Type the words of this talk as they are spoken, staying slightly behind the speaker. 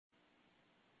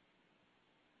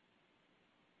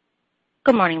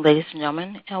Good morning, ladies and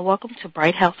gentlemen, and welcome to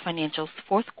Brighthouse Financial's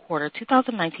fourth quarter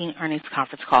 2019 earnings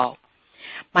conference call.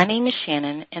 My name is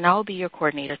Shannon, and I will be your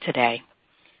coordinator today.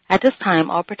 At this time,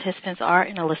 all participants are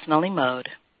in a listen-only mode.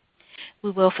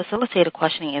 We will facilitate a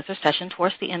question-and-answer session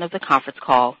towards the end of the conference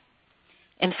call.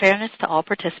 In fairness to all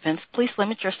participants, please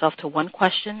limit yourself to one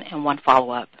question and one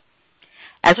follow-up.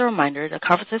 As a reminder, the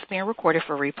conference is being recorded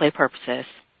for replay purposes.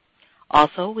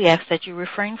 Also, we ask that you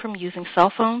refrain from using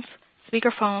cell phones,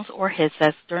 speakerphones, or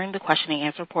headsets during the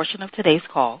question-and-answer portion of today's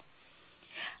call.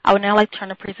 I would now like to turn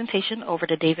the presentation over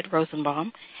to David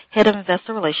Rosenbaum, Head of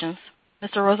Investor Relations.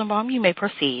 Mr. Rosenbaum, you may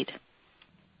proceed.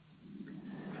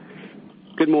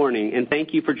 Good morning, and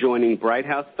thank you for joining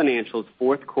Brighthouse Financial's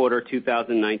fourth quarter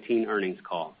 2019 earnings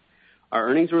call. Our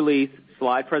earnings release,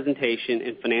 slide presentation,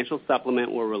 and financial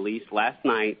supplement were released last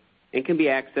night and can be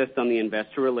accessed on the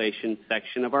Investor Relations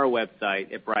section of our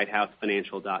website at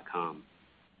brighthousefinancial.com.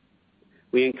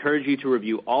 We encourage you to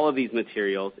review all of these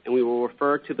materials, and we will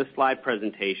refer to the slide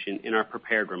presentation in our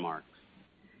prepared remarks.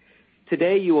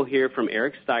 Today you will hear from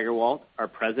Eric Steigerwal, our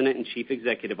President and Chief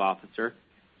Executive Officer,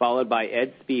 followed by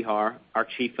Ed Spehar, our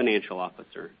Chief Financial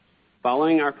Officer.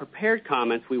 Following our prepared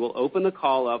comments, we will open the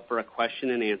call up for a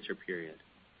question-and-answer period.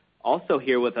 Also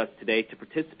here with us today to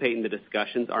participate in the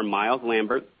discussions are Miles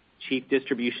Lambert, Chief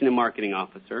Distribution and Marketing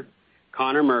Officer,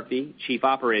 Connor Murphy, Chief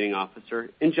Operating Officer,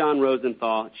 and John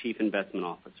Rosenthal, Chief Investment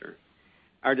Officer.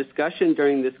 Our discussion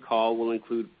during this call will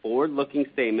include forward-looking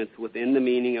statements within the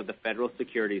meaning of the federal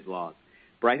securities laws.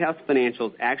 Brighthouse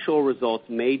Financial's actual results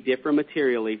may differ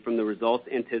materially from the results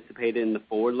anticipated in the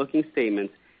forward-looking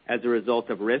statements as a result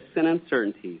of risks and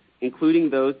uncertainties, including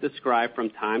those described from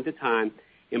time to time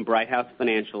in Brighthouse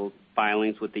Financial's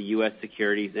filings with the U.S.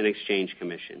 Securities and Exchange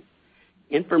Commission.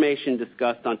 Information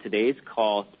discussed on today's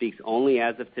call speaks only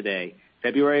as of today,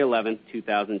 February 11,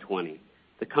 2020.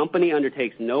 The company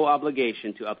undertakes no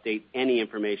obligation to update any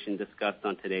information discussed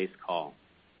on today's call.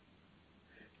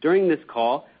 During this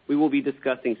call, we will be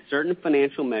discussing certain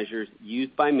financial measures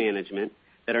used by management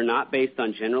that are not based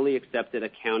on generally accepted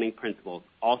accounting principles,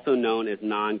 also known as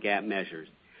non-GAAP measures.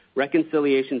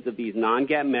 Reconciliations of these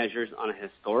non-GAAP measures on a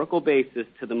historical basis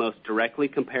to the most directly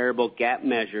comparable GAAP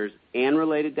measures and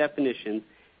related definitions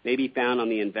may be found on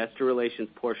the Investor Relations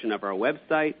portion of our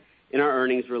website, in our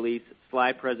earnings release,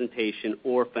 slide presentation,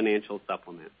 or financial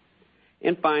supplement.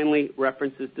 And finally,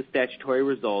 references to statutory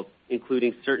results,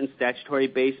 including certain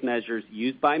statutory-based measures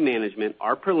used by management,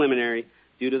 are preliminary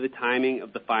due to the timing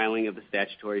of the filing of the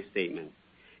statutory statement.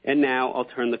 And now I'll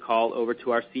turn the call over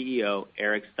to our CEO,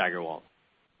 Eric Steigerwal.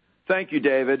 Thank you,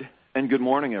 David, and good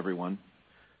morning, everyone.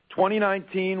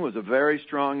 2019 was a very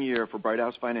strong year for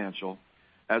Brighthouse Financial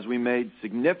as we made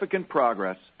significant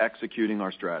progress executing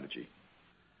our strategy.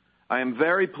 I am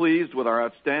very pleased with our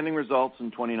outstanding results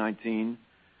in 2019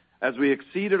 as we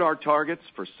exceeded our targets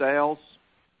for sales,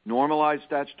 normalized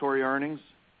statutory earnings,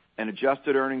 and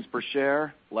adjusted earnings per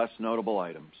share, less notable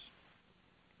items.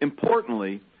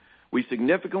 Importantly, we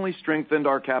significantly strengthened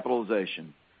our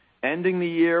capitalization, ending the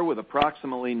year with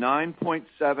approximately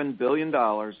 $9.7 billion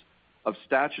of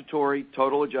statutory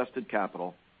total adjusted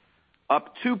capital,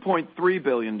 up $2.3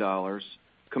 billion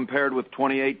compared with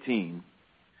 2018,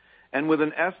 and with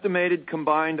an estimated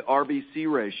combined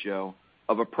RBC ratio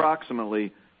of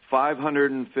approximately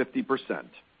 550%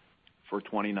 for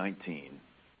 2019.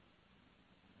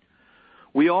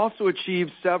 We also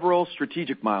achieved several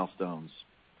strategic milestones.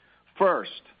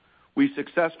 First, we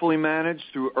successfully managed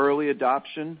through early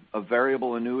adoption of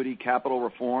variable annuity capital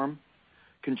reform,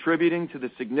 contributing to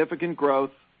the significant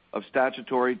growth of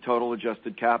statutory total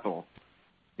adjusted capital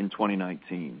in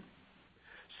 2019.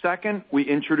 Second, we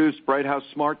introduced Brighthouse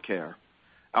SmartCare,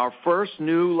 our first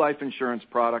new life insurance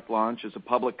product launch as a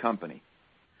public company.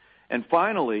 And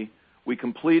finally, we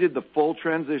completed the full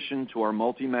transition to our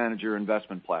multi-manager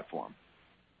investment platform.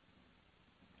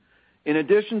 In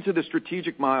addition to the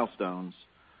strategic milestones,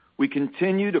 we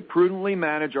continue to prudently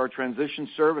manage our transition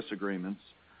service agreements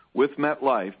with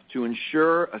MetLife to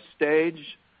ensure a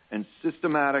staged and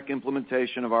systematic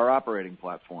implementation of our operating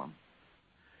platform.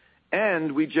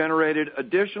 And we generated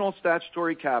additional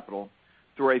statutory capital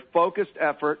through a focused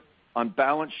effort on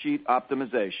balance sheet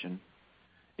optimization,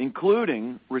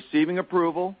 including receiving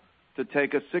approval to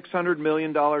take a $600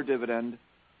 million dividend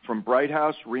from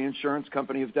Brighthouse Reinsurance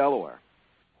Company of Delaware.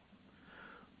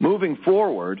 Moving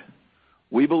forward,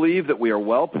 we believe that we are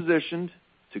well positioned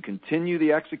to continue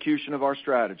the execution of our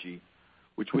strategy,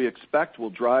 which we expect will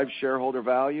drive shareholder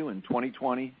value in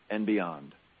 2020 and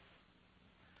beyond.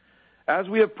 As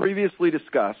we have previously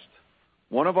discussed,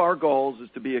 one of our goals is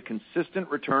to be a consistent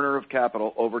returner of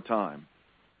capital over time.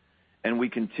 and we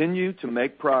continue to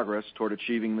make progress toward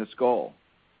achieving this goal.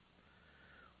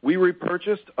 We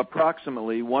repurchased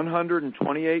approximately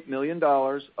 $128 million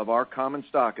of our common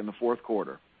stock in the fourth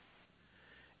quarter,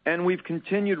 and we've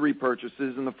continued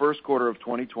repurchases in the first quarter of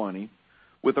 2020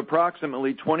 with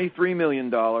approximately $23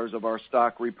 million of our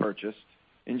stock repurchased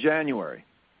in January.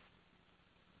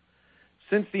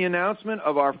 Since the announcement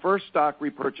of our first stock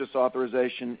repurchase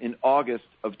authorization in August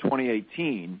of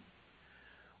 2018,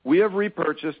 we have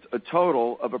repurchased a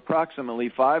total of approximately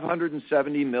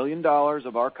 $570 million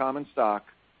of our common stock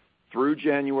through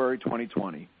January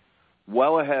 2020,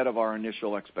 well ahead of our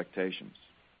initial expectations.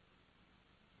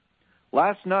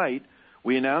 Last night,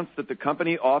 we announced that the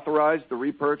company authorized the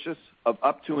repurchase of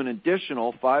up to an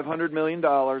additional $500 million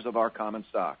of our common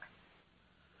stock.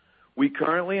 We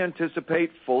currently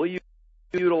anticipate fully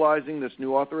utilizing this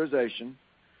new authorization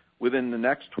within the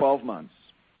next 12 months.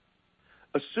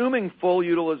 Assuming full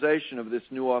utilization of this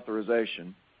new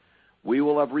authorization, we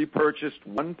will have repurchased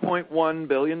 $1.1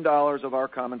 billion of our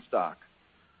common stock,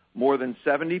 more than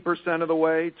 70% of the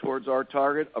way towards our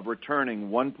target of returning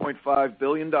 $1.5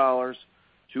 billion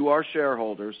to our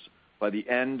shareholders by the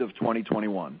end of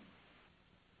 2021.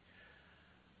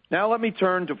 Now let me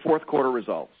turn to fourth quarter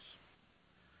results.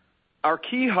 Our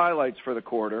key highlights for the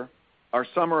quarter are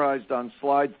summarized on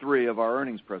slide 3 of our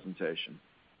earnings presentation.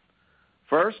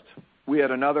 First, we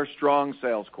had another strong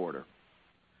sales quarter.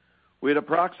 We had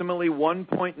approximately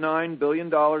 $1.9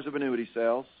 billion of annuity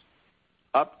sales,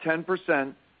 up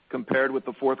 10% compared with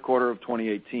the fourth quarter of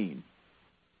 2018.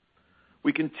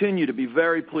 We continue to be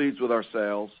very pleased with our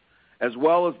sales, as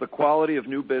well as the quality of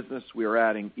new business we are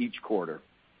adding each quarter.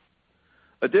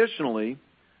 Additionally,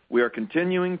 we are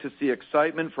continuing to see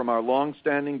excitement from our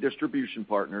long-standing distribution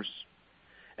partners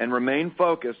and remain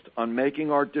focused on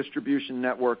making our distribution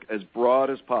network as broad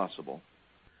as possible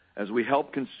as we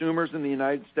help consumers in the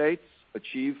United States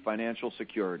achieve financial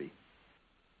security.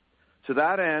 To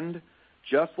that end,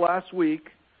 just last week,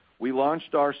 we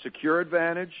launched our Secure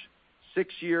Advantage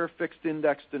 6-year fixed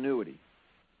indexed annuity.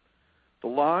 The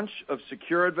launch of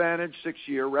Secure Advantage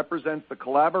 6-year represents the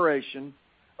collaboration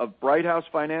of Brighthouse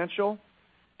Financial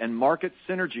and Market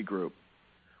Synergy Group,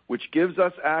 which gives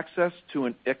us access to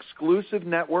an exclusive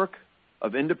network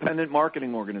of independent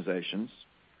marketing organizations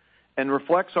and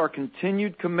reflects our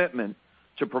continued commitment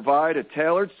to provide a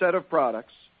tailored set of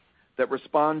products that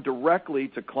respond directly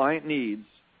to client needs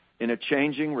in a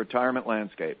changing retirement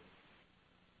landscape.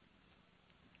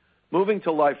 Moving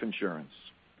to life insurance,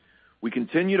 we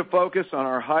continue to focus on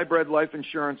our hybrid life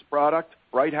insurance product,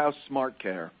 Brighthouse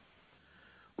SmartCare.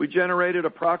 We generated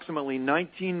approximately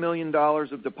 $19 million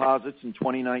of deposits in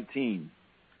 2019.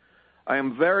 I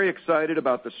am very excited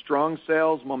about the strong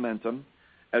sales momentum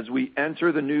as we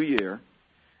enter the new year,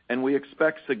 and we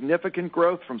expect significant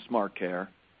growth from SmartCare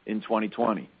in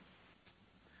 2020.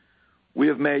 We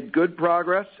have made good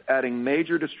progress adding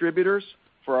major distributors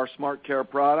for our SmartCare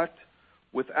product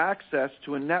with access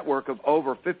to a network of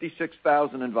over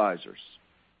 56,000 advisors.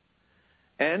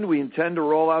 And we intend to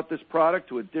roll out this product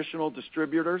to additional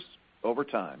distributors over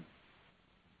time.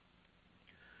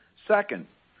 Second,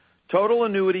 total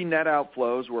annuity net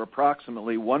outflows were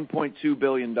approximately $1.2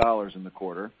 billion in the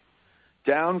quarter,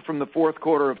 down from the fourth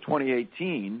quarter of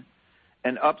 2018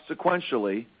 and up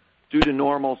sequentially due to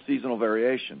normal seasonal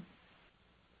variation.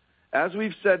 As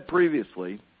we've said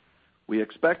previously, we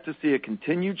expect to see a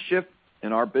continued shift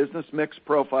in our business mix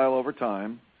profile over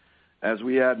time as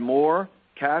we add more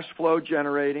cash flow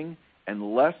generating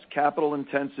and less capital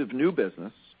intensive new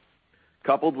business,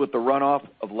 coupled with the runoff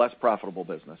of less profitable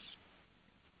business.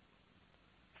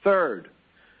 Third,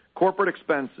 corporate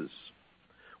expenses,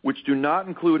 which do not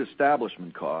include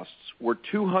establishment costs, were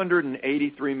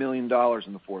 $283 million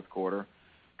in the fourth quarter,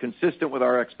 consistent with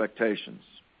our expectations.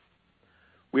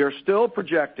 We are still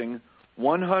projecting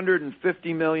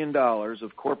 $150 million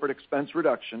of corporate expense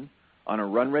reduction on a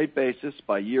run rate basis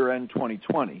by year-end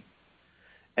 2020,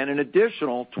 and an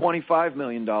additional $25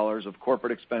 million of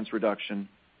corporate expense reduction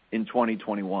in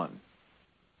 2021.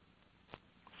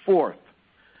 Fourth,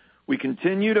 we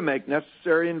continue to make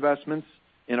necessary investments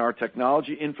in our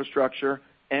technology infrastructure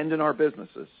and in our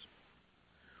businesses.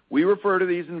 We refer to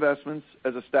these investments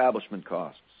as establishment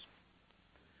costs.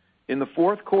 In the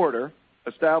fourth quarter,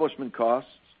 establishment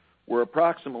costs were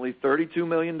approximately $32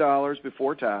 million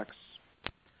before tax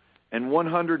and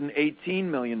 $118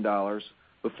 million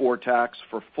before tax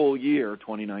for full year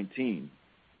 2019.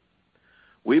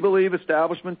 We believe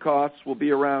establishment costs will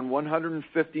be around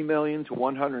 $150 million to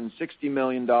 $160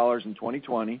 million in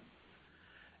 2020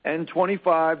 and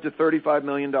 $25 to $35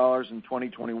 million in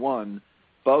 2021,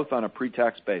 both on a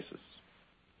pre-tax basis.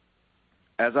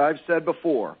 As I've said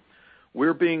before,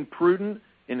 We're being prudent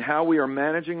in how we are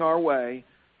managing our way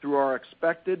through our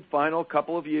expected final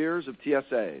couple of years of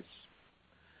TSAs.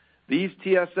 These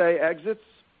TSA exits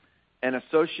and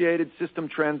associated system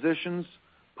transitions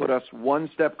put us one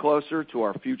step closer to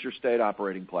our future state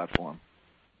operating platform.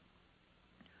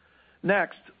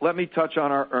 Next, let me touch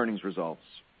on our earnings results.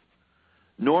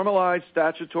 Normalized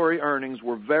statutory earnings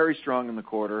were very strong in the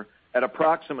quarter at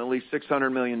approximately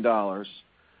 $600 million,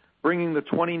 bringing the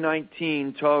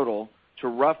 2019 total to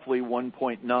roughly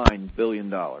 $1.9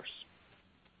 billion.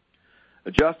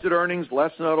 Adjusted earnings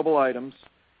less notable items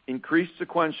increased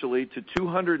sequentially to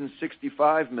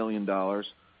 $265 million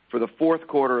for the fourth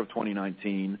quarter of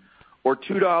 2019, or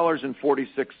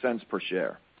 $2.46 per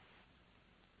share.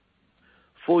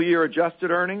 Full-year adjusted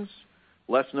earnings,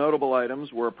 less notable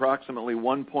items, were approximately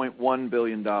 $1.1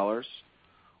 billion,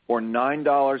 or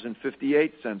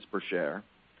 $9.58 per share,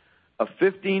 a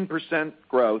 15%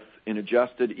 growth in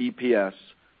adjusted EPS,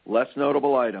 less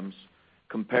notable items,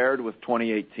 compared with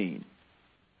 2018.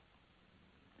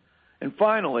 And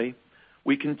finally,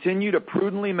 we continue to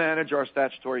prudently manage our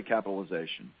statutory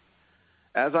capitalization.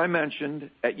 As I mentioned,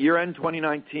 at year-end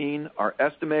 2019, our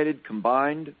estimated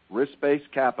combined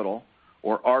risk-based capital,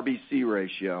 or RBC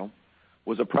ratio,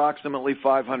 was approximately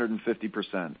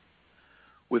 550%,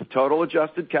 with total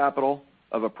adjusted capital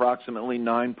of approximately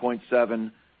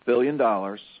 $9.7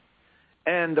 billion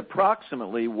and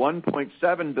approximately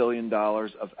 $1.7 billion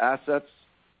of assets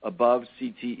above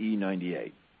CTE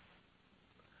 98.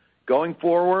 Going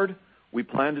forward, we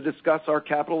plan to discuss our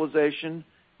capitalization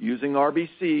using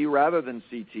RBC rather than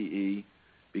CTE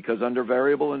because under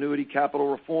variable annuity capital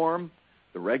reform,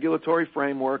 the regulatory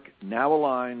framework now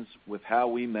aligns with how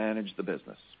we manage the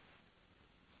business.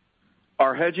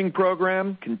 Our hedging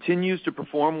program continues to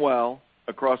perform well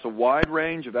across a wide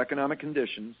range of economic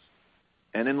conditions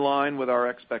and in line with our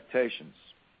expectations.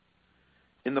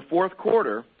 In the fourth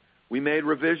quarter, we made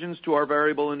revisions to our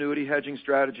variable annuity hedging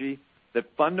strategy that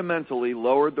fundamentally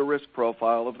lowered the risk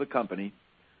profile of the company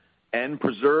and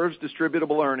preserves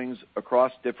distributable earnings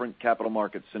across different capital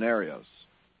market scenarios.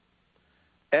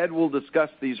 Ed will discuss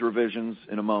these revisions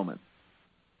in a moment.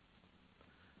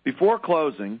 Before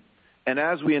closing, and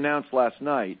as we announced last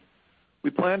night, we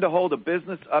plan to hold a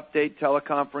business update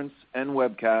teleconference and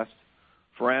webcast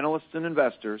for analysts and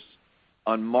investors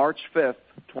on March 5th,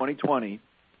 2020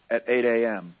 at 8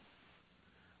 a.m.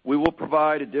 We will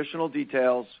provide additional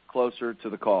details closer to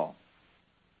the call.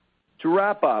 To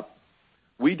wrap up,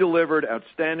 we delivered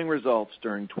outstanding results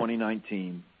during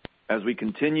 2019 as we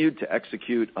continued to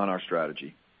execute on our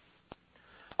strategy.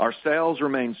 Our sales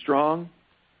remained strong,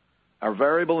 our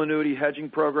variable annuity hedging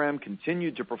program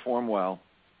continued to perform well,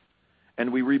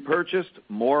 and we repurchased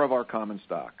more of our common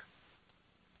stock.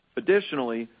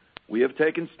 Additionally, we have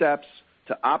taken steps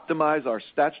to optimize our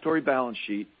statutory balance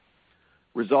sheet,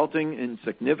 resulting in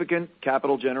significant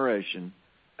capital generation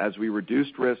as we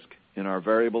reduced risk in our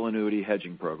variable annuity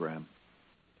hedging program.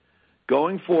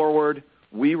 Going forward,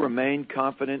 we remain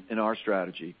confident in our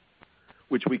strategy,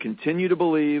 which we continue to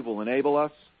believe will enable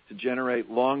us to generate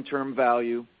long-term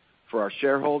value for our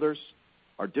shareholders,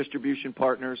 our distribution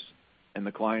partners, and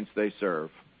the clients they serve.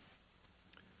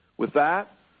 With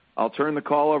that, I'll turn the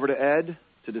call over to Ed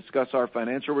to discuss our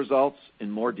financial results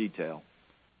in more detail.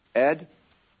 Ed?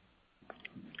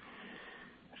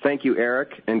 Thank you,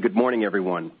 Eric, and good morning,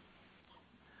 everyone.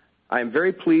 I am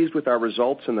very pleased with our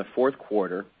results in the fourth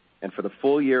quarter and for the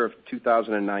full year of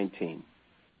 2019.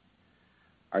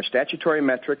 Our statutory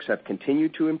metrics have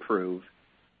continued to improve,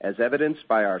 as evidenced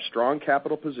by our strong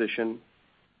capital position,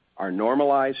 our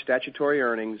normalized statutory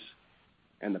earnings,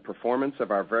 and the performance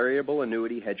of our variable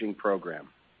annuity hedging program.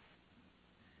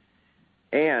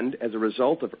 And as a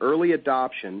result of early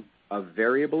adoption of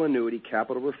variable annuity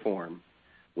capital reform,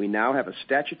 we now have a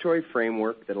statutory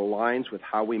framework that aligns with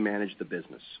how we manage the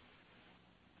business.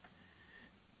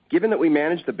 Given that we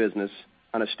manage the business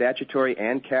on a statutory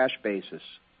and cash basis,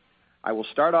 I will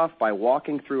start off by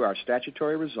walking through our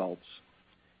statutory results,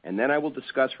 and then I will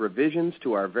discuss revisions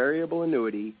to our variable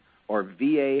annuity or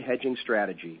VA hedging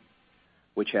strategy,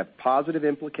 which have positive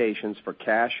implications for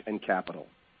cash and capital.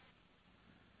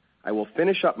 I will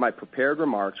finish up my prepared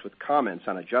remarks with comments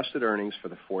on adjusted earnings for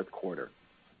the fourth quarter.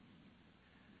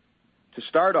 To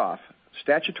start off,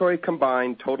 statutory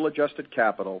combined total adjusted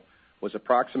capital was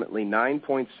approximately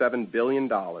 $9.7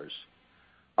 billion,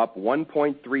 up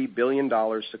 $1.3 billion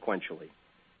sequentially.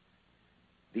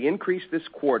 The increase this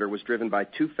quarter was driven by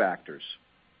two factors: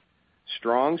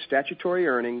 strong statutory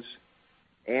earnings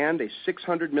and a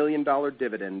 $600 million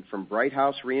dividend from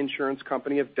Brighthouse Reinsurance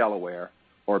Company of Delaware,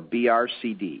 or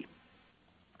BRCD.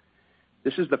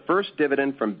 This is the first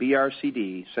dividend from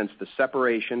BRCD since the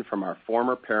separation from our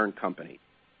former parent company.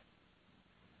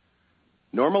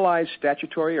 Normalized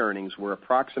statutory earnings were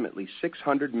approximately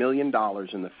 $600 million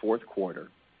in the fourth quarter,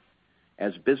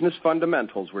 as business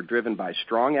fundamentals were driven by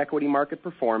strong equity market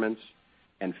performance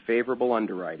and favorable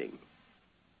underwriting.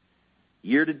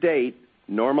 Year-to-date,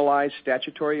 normalized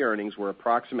statutory earnings were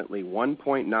approximately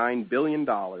 $1.9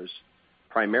 billion,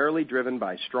 primarily driven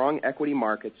by strong equity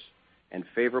markets and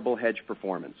favorable hedge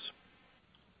performance.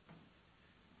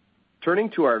 Turning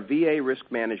to our VA risk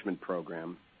management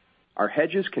program, our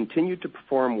hedges continued to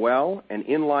perform well and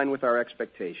in line with our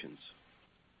expectations.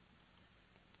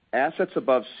 Assets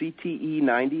above CTE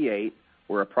 98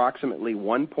 were approximately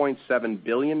 $1.7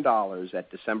 billion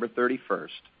at December 31st,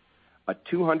 a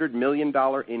 $200 million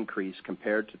increase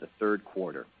compared to the third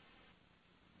quarter.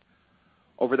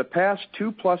 Over the past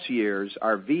 2+ years,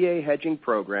 our VA hedging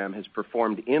program has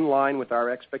performed in line with our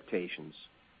expectations,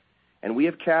 and we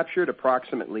have captured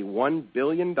approximately $1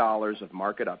 billion of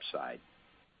market upside.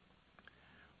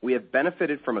 We have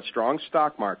benefited from a strong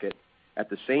stock market at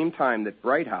the same time that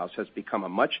Brighthouse has become a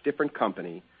much different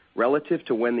company relative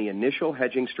to when the initial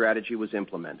hedging strategy was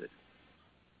implemented.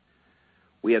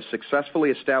 We have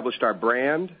successfully established our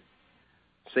brand,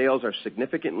 sales are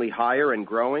significantly higher and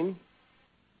growing,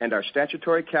 and our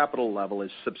statutory capital level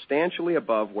is substantially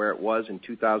above where it was in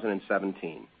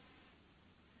 2017.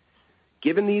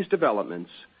 Given these developments,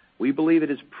 we believe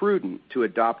it is prudent to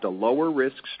adopt a lower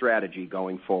risk strategy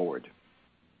going forward.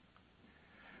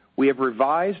 We have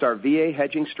revised our VA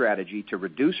hedging strategy to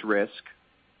reduce risk,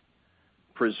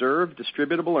 preserve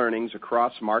distributable earnings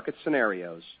across market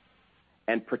scenarios,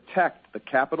 and protect the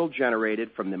capital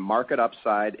generated from the market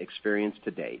upside experienced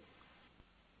to date.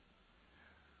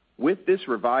 With this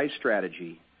revised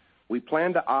strategy, we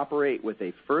plan to operate with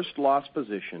a first loss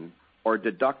position or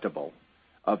deductible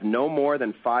of no more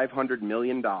than $500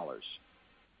 million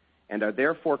and are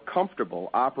therefore comfortable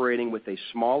operating with a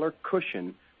smaller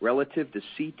cushion relative to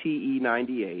CTE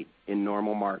 98 in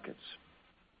normal markets.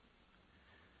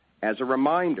 As a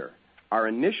reminder, our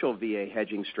initial VA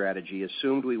hedging strategy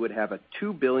assumed we would have a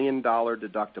 $2 billion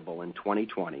deductible in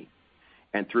 2020,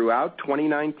 and throughout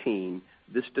 2019,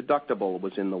 this deductible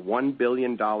was in the $1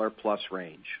 billion plus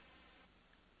range.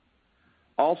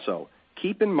 Also,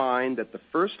 keep in mind that the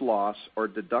first loss or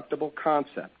deductible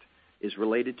concept is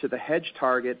related to the hedge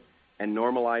target and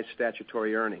normalized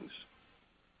statutory earnings.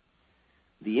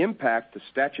 The impact to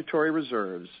statutory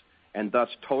reserves and thus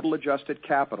total adjusted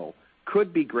capital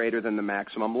could be greater than the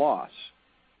maximum loss.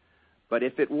 But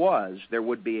if it was, there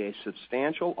would be a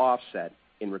substantial offset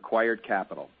in required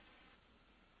capital.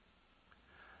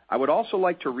 I would also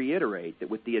like to reiterate that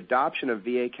with the adoption of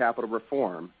VA capital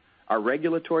reform, our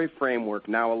regulatory framework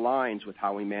now aligns with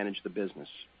how we manage the business.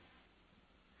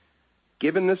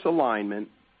 Given this alignment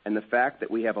and the fact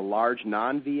that we have a large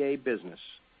non-VA business,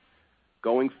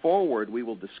 going forward we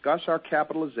will discuss our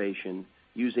capitalization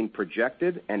using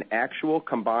projected and actual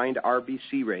combined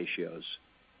RBC ratios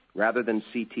rather than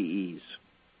CTEs.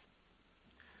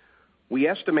 We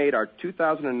estimate our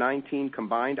 2019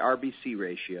 combined RBC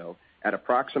ratio at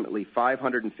approximately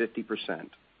 550%.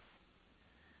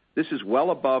 This is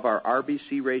well above our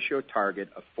RBC ratio target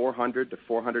of 400 to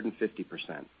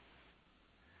 450%.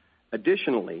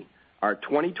 Additionally, our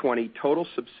 2020 total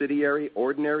subsidiary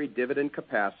ordinary dividend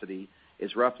capacity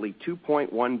is roughly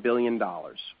 $2.1 billion.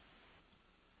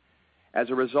 As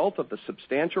a result of the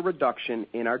substantial reduction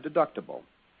in our deductible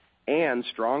and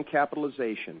strong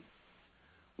capitalization,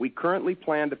 we currently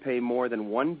plan to pay more than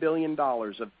 $1 billion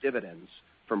of dividends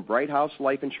from Brighthouse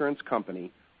Life Insurance Company,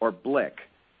 or BLIC,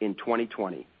 in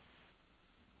 2020.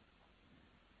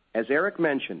 As Eric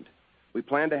mentioned, we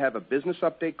plan to have a business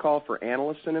update call for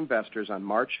analysts and investors on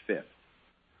March 5th,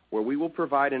 where we will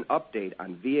provide an update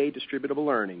on VA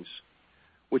distributable earnings,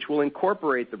 which will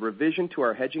incorporate the revision to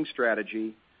our hedging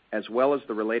strategy as well as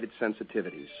the related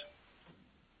sensitivities.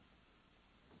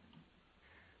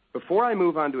 Before I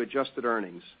move on to adjusted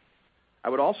earnings, I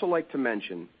would also like to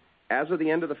mention, as of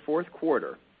the end of the fourth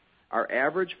quarter, our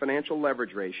average financial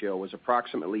leverage ratio was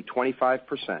approximately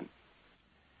 25%,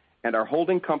 and our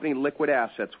holding company liquid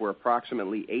assets were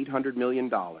approximately $800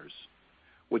 million,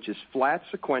 which is flat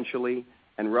sequentially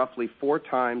and roughly 4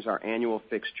 times our annual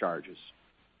fixed charges.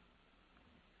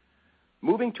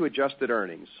 Moving to adjusted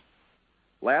earnings,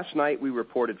 last night we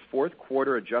reported fourth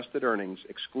quarter adjusted earnings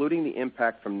excluding the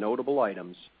impact from notable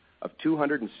items of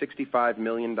 $265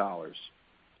 million,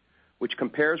 which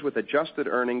compares with adjusted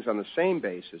earnings on the same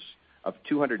basis of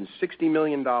 $260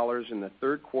 million in the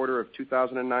third quarter of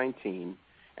 2019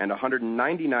 and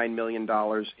 $199 million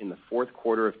in the fourth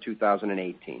quarter of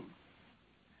 2018.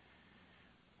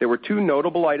 There were two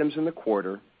notable items in the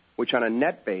quarter, which on a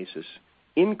net basis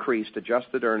increased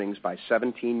adjusted earnings by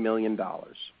 $17 million.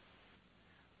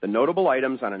 The notable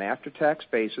items on an after-tax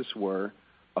basis were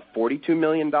a $42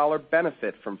 million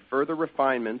benefit from further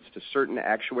refinements to certain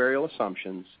actuarial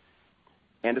assumptions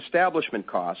and establishment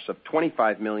costs of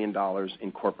 $25 million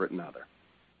in corporate and other.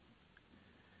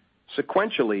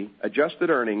 Sequentially, adjusted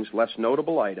earnings, less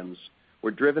notable items, were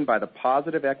driven by the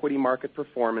positive equity market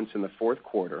performance in the fourth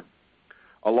quarter,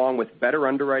 along with better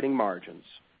underwriting margins,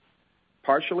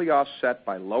 partially offset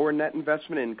by lower net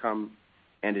investment income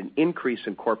and an increase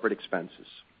in corporate expenses.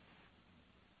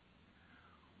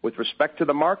 With respect to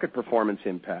the market performance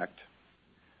impact,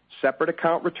 separate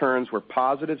account returns were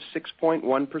positive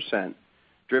 6.1%,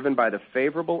 driven by the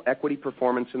favorable equity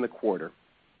performance in the quarter.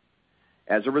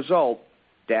 As a result,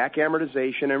 DAC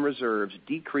amortization and reserves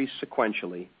decreased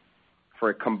sequentially for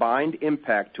a combined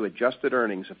impact to adjusted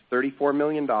earnings of $34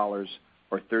 million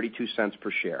or 32 cents per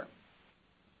share.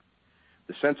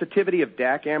 The sensitivity of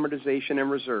DAC amortization and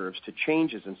reserves to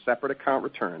changes in separate account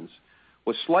returns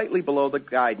was slightly below the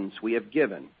guidance we have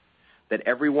given, that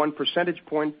every 1 percentage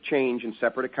point change in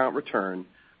separate account return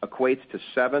equates to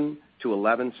 7 to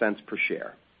 11 cents per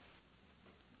share.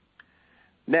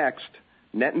 Next,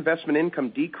 net investment income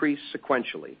decreased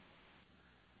sequentially.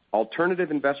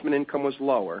 Alternative investment income was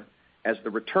lower, as the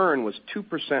return was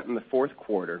 2% in the fourth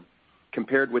quarter,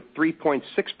 compared with 3.6%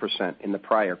 in the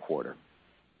prior quarter.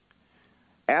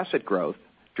 Asset growth,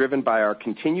 driven by our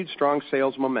continued strong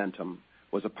sales momentum,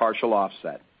 was a partial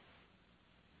offset.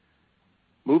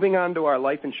 Moving on to our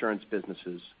life insurance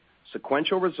businesses,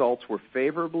 sequential results were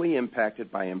favorably impacted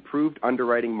by improved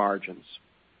underwriting margins.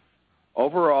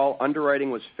 Overall, underwriting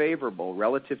was favorable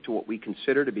relative to what we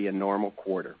consider to be a normal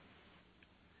quarter.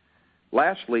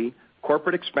 Lastly,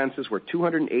 corporate expenses were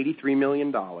 $283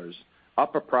 million,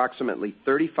 up approximately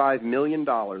 $35 million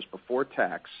before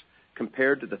tax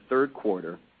compared to the third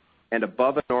quarter and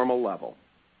above a normal level,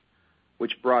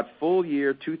 which brought full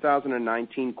year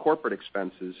 2019 corporate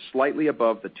expenses slightly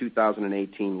above the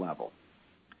 2018 level.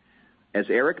 As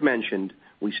Eric mentioned,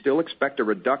 we still expect a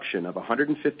reduction of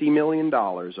 $150 million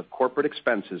of corporate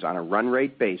expenses on a run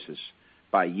rate basis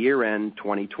by year-end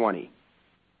 2020,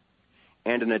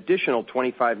 and an additional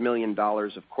 $25 million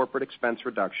of corporate expense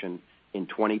reduction in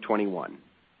 2021.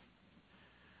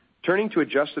 Turning to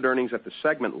adjusted earnings at the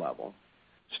segment level,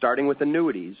 starting with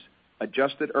annuities,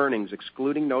 adjusted earnings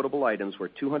excluding notable items were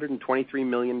 $223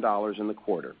 million in the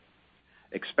quarter.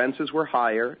 Expenses were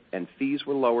higher and fees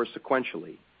were lower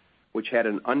sequentially, which had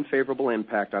an unfavorable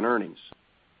impact on earnings.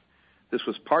 This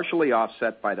was partially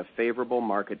offset by the favorable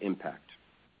market impact.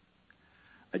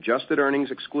 Adjusted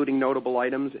earnings excluding notable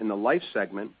items in the life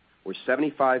segment were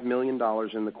 $75 million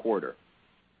in the quarter.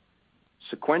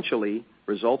 Sequentially,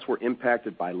 results were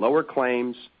impacted by lower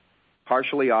claims,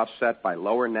 partially offset by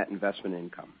lower net investment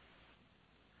income.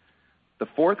 The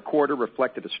fourth quarter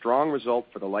reflected a strong result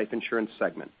for the life insurance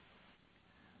segment.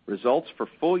 Results for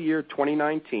full year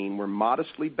 2019 were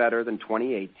modestly better than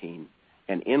 2018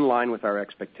 and in line with our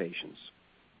expectations.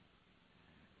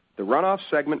 The runoff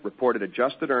segment reported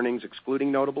adjusted earnings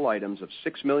excluding notable items of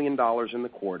 $6 million in the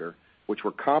quarter, which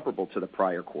were comparable to the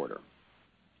prior quarter.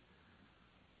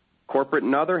 Corporate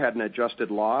and other had an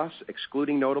adjusted loss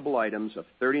excluding notable items of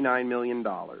 $39 million.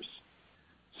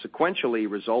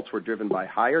 Sequentially, results were driven by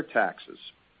higher taxes.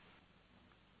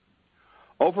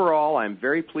 Overall, I'm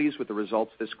very pleased with the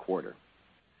results this quarter.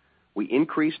 We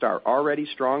increased our already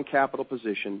strong capital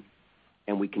position,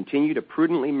 and we continue to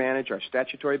prudently manage our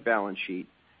statutory balance sheet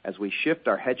as we shift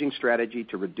our hedging strategy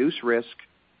to reduce risk,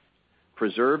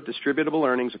 preserve distributable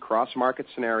earnings across market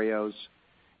scenarios,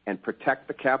 and protect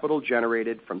the capital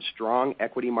generated from strong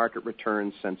equity market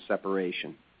returns since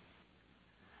separation.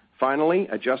 Finally,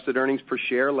 adjusted earnings per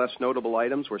share less notable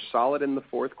items were solid in the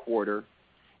fourth quarter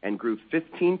and grew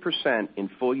 15% in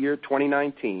full year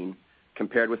 2019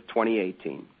 compared with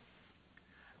 2018.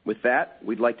 With that,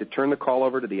 we'd like to turn the call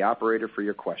over to the operator for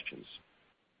your questions.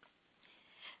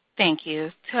 Thank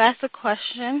you. To ask a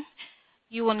question,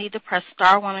 you will need to press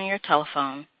star 1 on your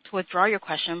telephone. To withdraw your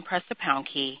question, press the pound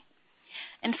key.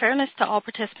 In fairness to all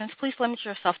participants, please limit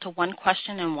yourself to 1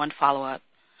 question and 1 follow-up.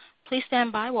 Please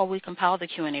stand by while we compile the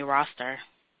Q&A roster.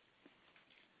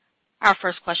 Our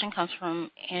first question comes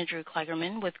from Andrew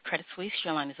Kligerman with Credit Suisse.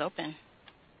 Your line is open.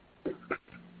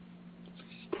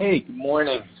 Hey, good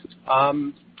morning.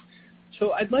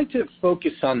 So I'd like to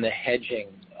focus on the hedging.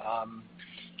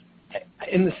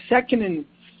 In the second and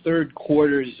third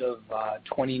quarters of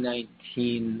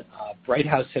 2019,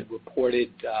 Brighthouse had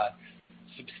reported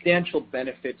substantial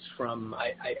benefits from,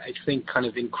 I think, kind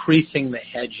of increasing the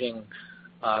hedging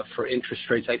for interest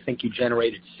rates. I think you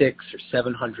generated $600 or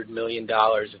 $700 million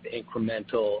of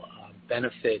incremental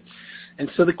benefit. And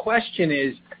so the question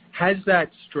is, has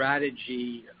that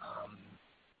strategy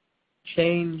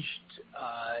changed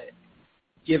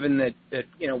given that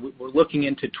we're looking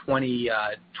into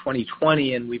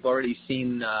 2020 and we've already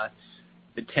seen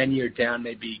the 10-year down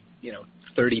maybe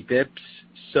 30 bips.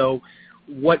 So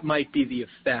what might be the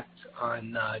effect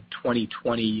on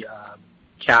 2020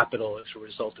 capital as a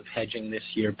result of hedging this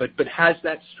year? But has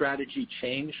that strategy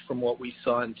changed from what we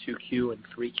saw in 2Q and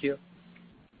 3Q?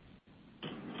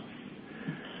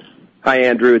 Hi,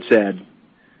 Andrew. It's Ed.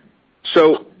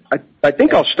 So I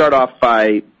think I'll start off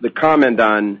by the comment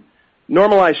on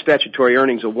normalized statutory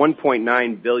earnings of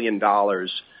 $1.9 billion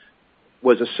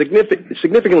was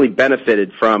significantly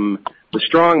benefited from the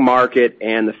strong market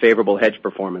and the favorable hedge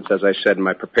performance, as I said in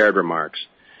my prepared remarks.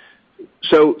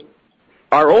 So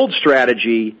our old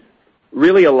strategy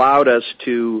really allowed us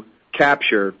to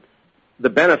capture the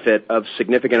benefit of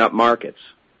significant up markets.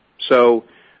 So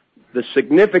the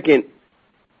significant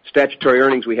statutory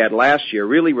earnings we had last year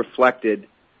really reflected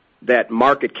that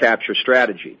market capture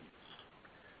strategy.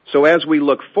 So as we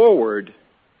look forward,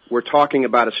 we're talking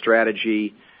about a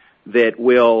strategy that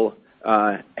will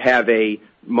have a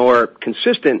more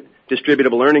consistent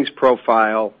distributable earnings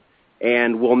profile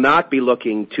and will not be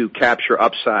looking to capture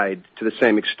upside to the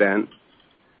same extent,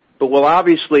 but will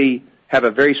obviously have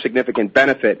a very significant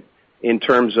benefit in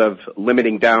terms of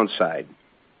limiting downside.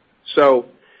 So,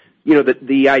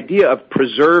 the idea of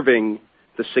preserving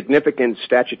the significant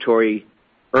statutory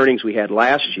earnings we had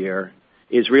last year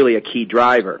is really a key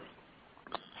driver.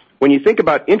 When you think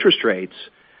about interest rates,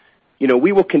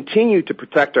 we will continue to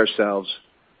protect ourselves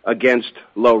against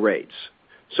low rates.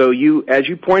 So as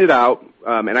you pointed out,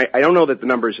 and I don't know that the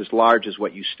number is as large as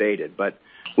what you stated, but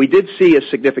we did see a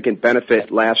significant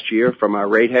benefit last year from our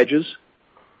rate hedges.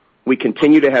 We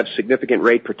continue to have significant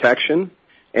rate protection,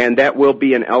 and that will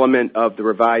be an element of the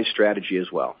revised strategy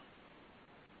as well.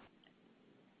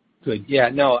 Good. Yeah,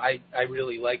 no, I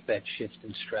really like that shift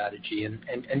in strategy.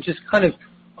 And just kind of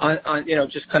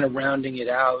just kind of rounding it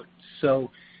out.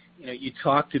 So, you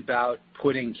talked about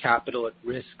putting capital at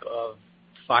risk of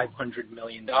 $500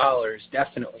 million,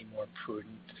 definitely more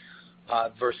prudent,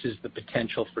 versus the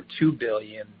potential for $2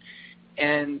 billion.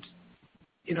 And,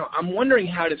 I'm wondering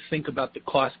how to think about the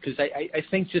cost, because I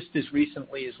think just as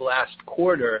recently as last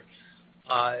quarter,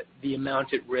 the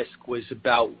amount at risk was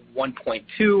about 1.2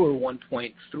 or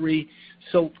 1.3.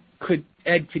 So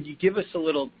Ed, could you give us a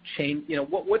little change?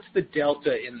 What's the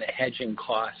delta in the hedging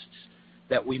costs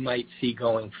that we might see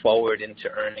going forward into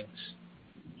earnings?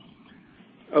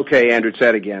 Okay, Andrew, it's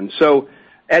Ed again. So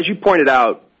as you pointed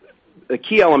out, the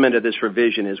key element of this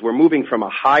revision is we're moving from a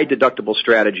high deductible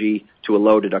strategy to a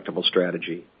low deductible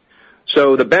strategy.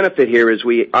 So the benefit here is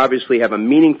we obviously have a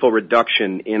meaningful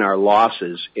reduction in our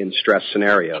losses in stress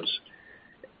scenarios.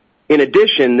 In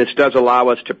addition, this does allow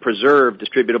us to preserve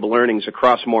distributable earnings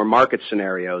across more market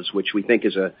scenarios, which we think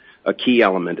is a key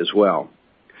element as well.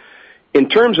 In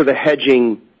terms of the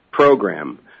hedging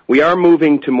program, we have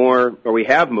moved to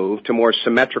more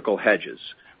symmetrical hedges,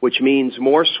 which means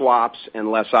more swaps and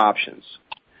less options.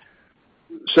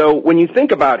 So when you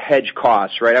think about hedge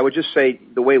costs, right, I would just say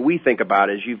the way we think about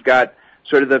it is you've got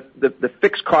sort of the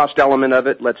fixed cost element of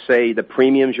it, let's say the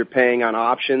premiums you're paying on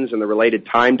options and the related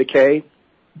time decay.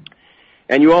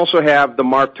 And you also have the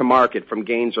mark-to-market from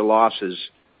gains or losses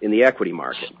in the equity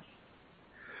market.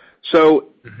 So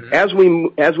as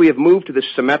we have moved to this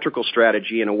symmetrical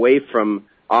strategy and away from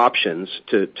options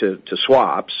to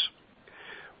swaps,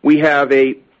 we have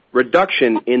a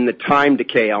reduction in the time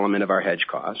decay element of our hedge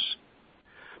costs.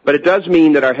 But it does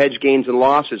mean that our hedge gains and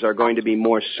losses are going to be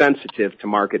more sensitive to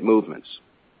market movements.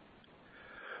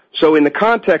 So in the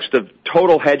context of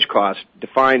total hedge cost,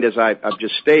 defined as I've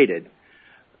just stated,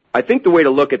 I think the way to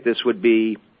look at this would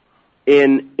be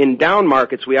in down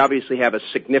markets, we obviously have a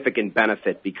significant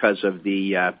benefit because of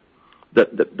the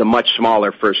much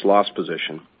smaller first loss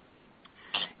position.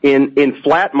 In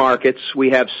flat markets, we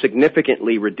have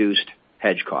significantly reduced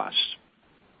hedge costs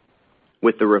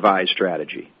with the revised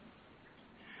strategy.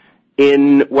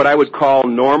 In what I would call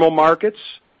normal markets,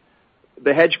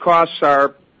 the hedge costs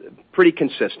are pretty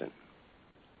consistent.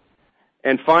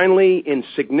 And finally, in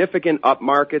significant up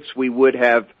markets, we would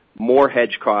have more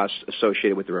hedge costs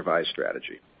associated with the revised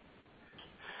strategy.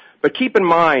 But keep in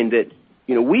mind that,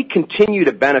 we continue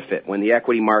to benefit when the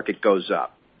equity market goes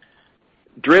up,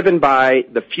 driven by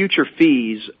the future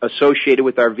fees associated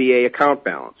with our VA account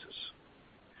balances.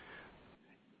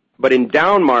 But in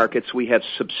down markets, we have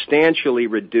substantially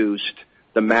reduced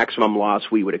the maximum loss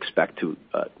we would expect to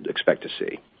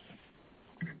see.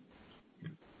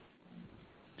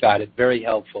 Got it. Very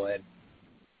helpful, Ed.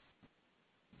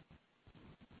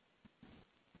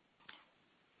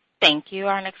 Thank you.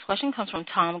 Our next question comes from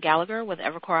Tom Gallagher with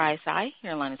Evercore ISI.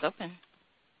 Your line is open.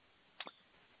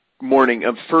 Good morning.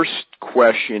 First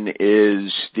question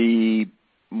is the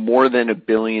more than $1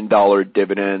 billion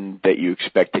dividend that you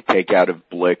expect to take out of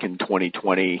BLIC in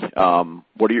 2020.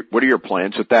 What are your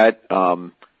plans with that?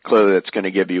 Clearly, that's going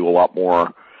to give you a lot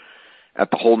more at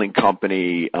the holding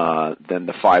company than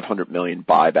the $500 million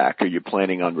buyback. Are you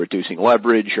planning on reducing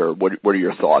leverage, or what are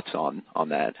your thoughts on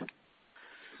that?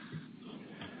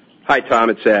 Hi, Tom.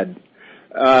 It's Ed.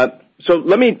 So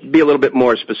let me be a little bit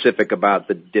more specific about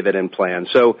the dividend plan.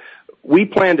 So we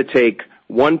plan to take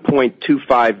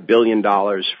 $1.25 billion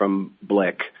from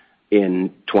BLIC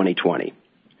in 2020.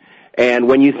 And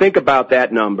when you think about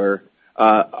that number,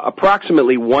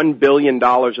 approximately $1 billion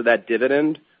of that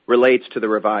dividend relates to the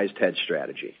revised hedge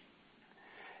strategy.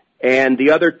 And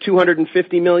the other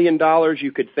 $250 million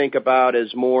you could think about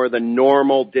as more the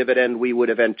normal dividend we would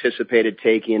have anticipated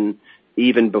taking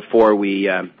even before we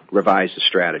revised the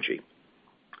strategy.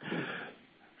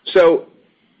 So,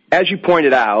 as you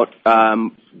pointed out,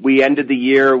 we ended the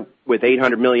year with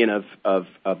 $800 million of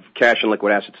cash and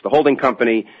liquid assets to the holding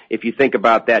company. If you think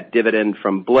about that dividend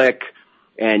from BLIC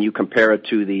and you compare it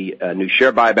to the new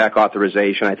share buyback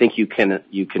authorization, I think you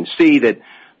can see that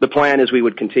the plan is we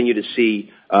would continue to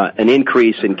see an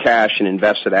increase in cash and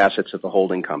invested assets at the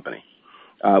holding company.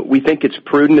 We think it's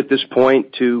prudent at this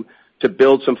point to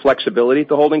build some flexibility at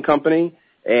the holding company,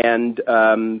 and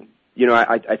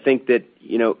I think that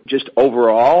just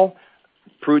overall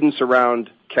prudence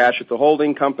around cash at the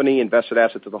holding company, invested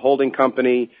assets at the holding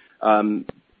company,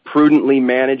 prudently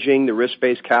managing the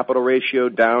risk-based capital ratio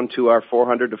down to our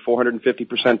 400 to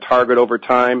 450% target over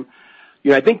time.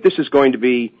 I think this is going to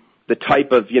be the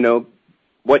type of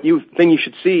thing you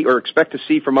should see or expect to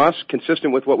see from us,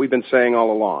 consistent with what we've been saying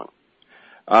all along.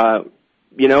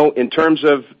 In terms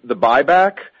of the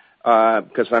buyback,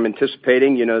 because I'm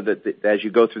anticipating, that as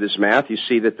you go through this math, you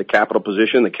see that the capital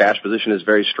position, the cash position is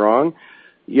very strong.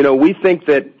 We think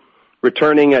that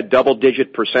returning a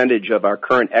double-digit percentage of our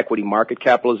current equity market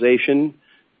capitalization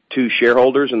to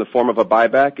shareholders in the form of a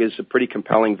buyback is a pretty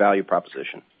compelling value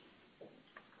proposition.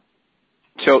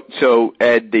 So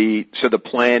Ed, the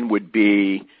plan would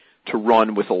be to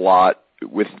run with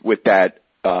with that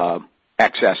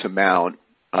excess amount.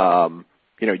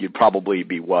 You'd probably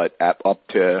be up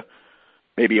to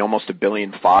maybe almost $1.5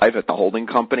 billion at the holding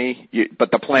company. But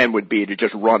the plan would be to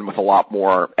just run with a lot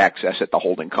more excess at the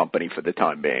holding company for the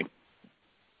time being.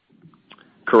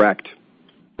 Correct.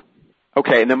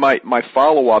 Okay, and then my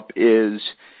follow-up is,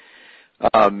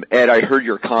 Ed, I heard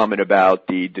your comment about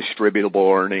the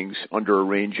distributable earnings under a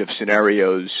range of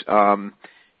scenarios. Can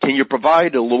you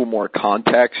provide a little more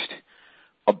context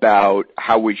about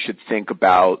how we should think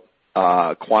about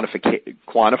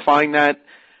quantifying that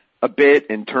a bit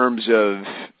in terms of,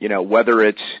 whether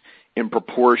it's in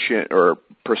proportion or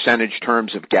percentage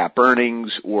terms of GAAP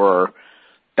earnings or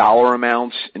dollar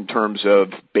amounts in terms of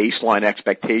baseline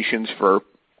expectations for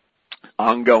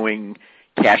ongoing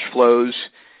cash flows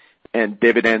and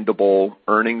dividendable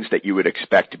earnings that you would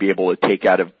expect to be able to take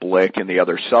out of BLIC and the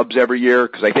other subs every year?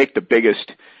 Because I think the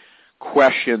biggest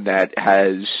question that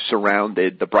has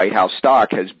surrounded the Brighthouse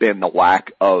stock has been the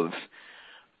lack of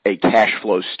a cash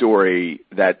flow story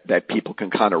that people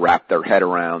can kind of wrap their head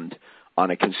around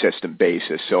on a consistent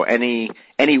basis. So any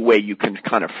way you can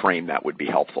kind of frame that would be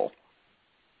helpful.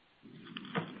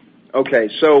 Okay,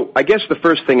 so I guess the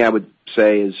first thing I would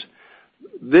say is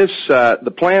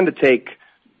the plan to take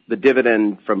the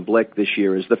dividend from BLIC this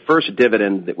year is the first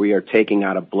dividend that we are taking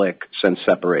out of BLIC since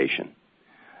separation.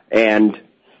 And,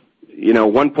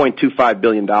 $1.25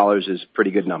 billion is a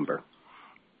pretty good number.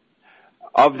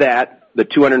 Of that, the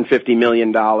 $250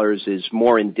 million is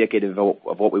more indicative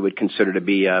of what we would consider to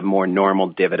be a more normal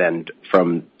dividend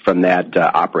from that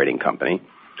operating company.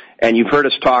 And you've heard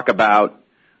us talk about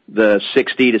the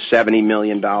 $60 to $70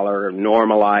 million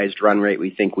normalized run rate we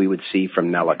think we would see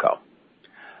from Nelico.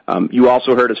 You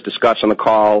also heard us discuss on the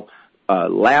call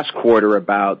last quarter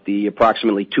about the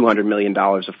approximately $200 million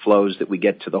of flows that we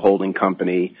get to the holding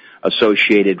company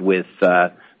associated with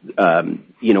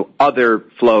other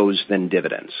flows than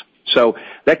dividends. So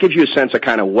that gives you a sense of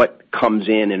kind of what comes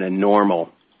in a normal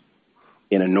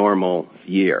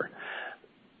year.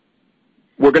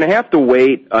 We're going to have to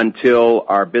wait until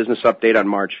our business update on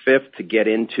March 5th to get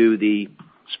into the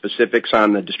specifics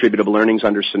on the distributable earnings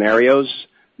under scenarios.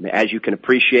 As you can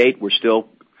appreciate, we're still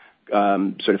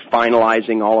sort of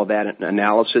finalizing all of that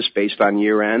analysis based on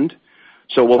year end.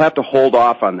 So we'll have to hold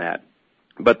off on that.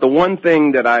 But the one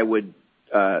thing that I would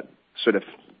sort of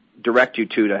direct you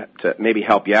to maybe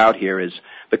help you out here is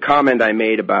the comment I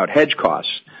made about hedge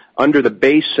costs. Under the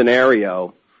base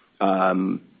scenario,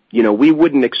 we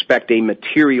wouldn't expect a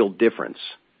material difference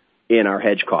in our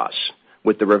hedge costs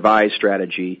with the revised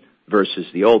strategy versus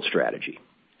the old strategy.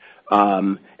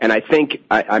 And I think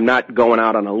I'm not going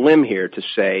out on a limb here to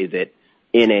say that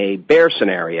in a bear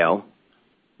scenario,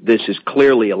 this is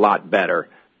clearly a lot better,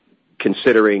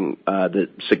 considering the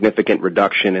significant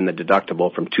reduction in the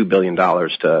deductible from $2 billion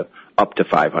to up to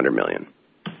 $500 million.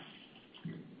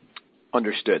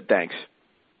 Understood. Thanks.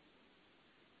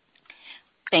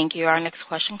 Thank you. Our next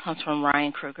question comes from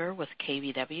Ryan Krueger with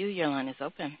KBW. Your line is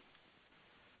open.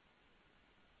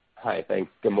 Hi,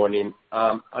 thanks. Good morning.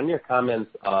 On your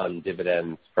comments on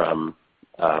dividends from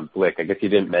BLIC, I guess you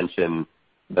didn't mention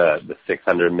the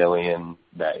 $600 million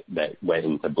that went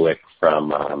into BLIC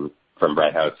from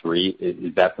Brighthouse Re.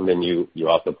 Is that something you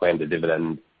also plan to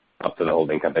dividend up to the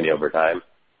holding company over time?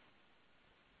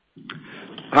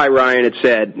 Hi, Ryan. It's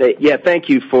Ed. Yeah, thank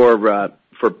you for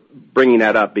bringing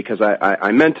that up, because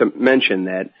I meant to mention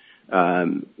that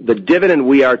the dividend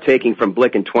we are taking from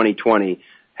BLIC in 2020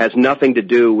 has nothing to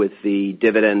do with the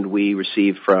dividend we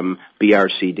received from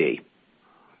BRCD.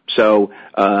 So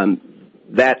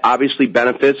that obviously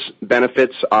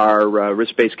benefits our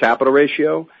risk-based capital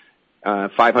ratio.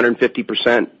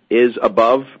 550% is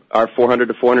above our 400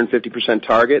 to 450%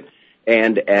 target.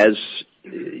 And as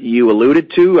you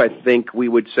alluded to, I think we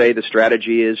would say the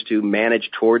strategy is to manage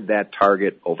toward that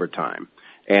target over time.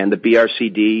 And the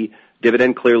BRCD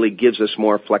dividend clearly gives us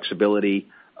more flexibility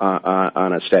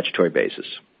on a statutory basis.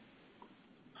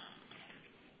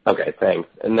 Okay, thanks.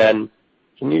 And then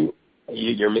you've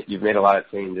made a lot of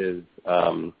changes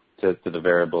to the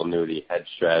variable annuity hedge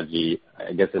strategy.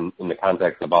 I guess in the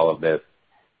context of all of this,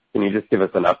 can you just give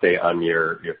us an update on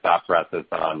your thought process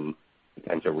on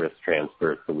potential risk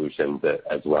transfer solutions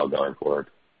as well going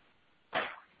forward?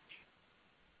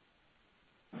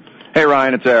 Hey,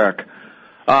 Ryan, it's Eric.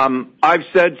 I've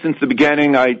said since the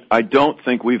beginning I don't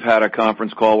think we've had a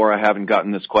conference call where I haven't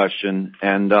gotten this question,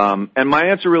 and my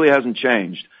answer really hasn't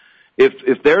changed.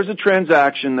 If there's a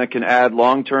transaction that can add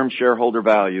long-term shareholder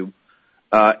value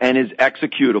and is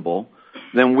executable,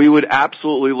 then we would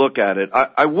absolutely look at it.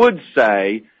 I would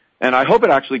say, and I hope it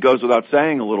actually goes without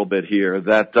saying a little bit here,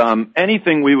 that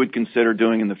anything we would consider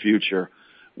doing in the future,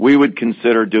 we would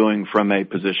consider doing from a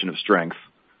position of strength.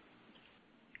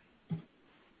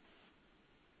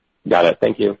 Got it.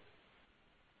 Thank you.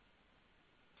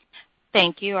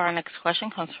 Thank you. Our next question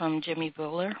comes from Jimmy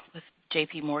Bhullar with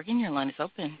J.P. Morgan. Your line is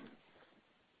open.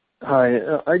 Hi.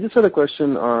 I just had a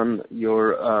question on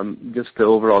your just the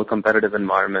overall competitive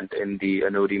environment in the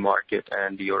annuity market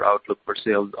and your outlook for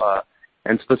sales,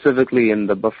 and specifically in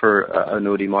the buffer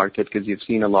annuity market, because you've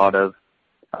seen a lot of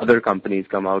other companies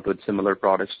come out with similar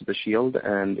products to the Shield,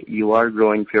 and you are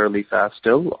growing fairly fast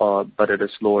still, but at a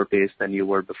slower pace than you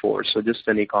were before. So just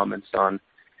any comments on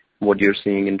what you're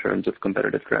seeing in terms of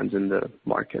competitive trends in the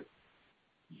market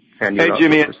and your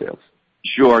outlook for sales.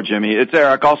 Sure, Jimmy. It's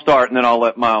Eric. I'll start, and then I'll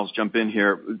let Miles jump in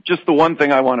here. Just the one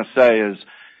thing I want to say is,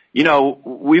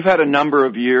 we've had a number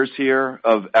of years here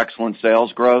of excellent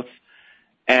sales growth,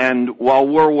 and while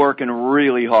we're working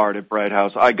really hard at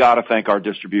Brighthouse, I got to thank our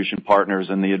distribution partners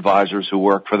and the advisors who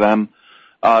work for them.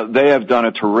 They have done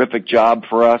a terrific job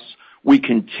for us. We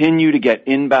continue to get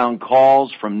inbound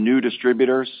calls from new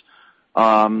distributors,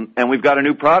 and we've got a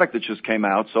new product that just came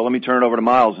out, so let me turn it over to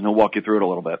Miles, and he'll walk you through it a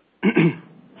little bit.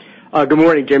 Good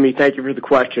morning, Jimmy. Thank you for the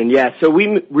question. Yeah, so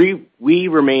we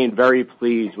remain very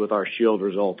pleased with our Shield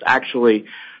results. Actually,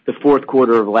 the fourth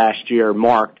quarter of last year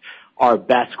marked our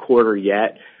best quarter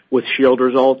yet with Shield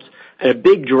results. And a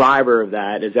big driver of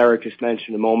that, as Eric just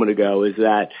mentioned a moment ago, is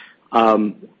that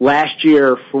last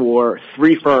year for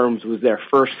 3 firms was their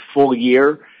first full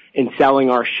year in selling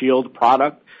our Shield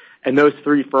product, and those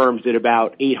 3 firms did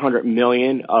about $800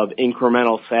 million of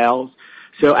incremental sales.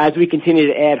 So as we continue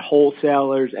to add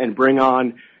wholesalers and bring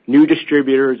on new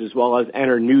distributors as well as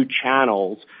enter new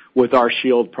channels with our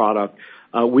Shield product,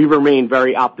 we remain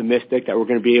very optimistic that we're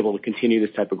going to be able to continue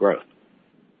this type of growth.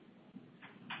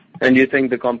 And do you think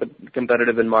the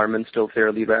competitive environment is still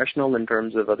fairly rational in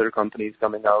terms of other companies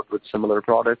coming out with similar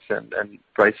products and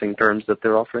pricing terms that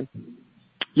they're offering?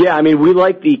 Yeah, I mean, we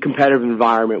like the competitive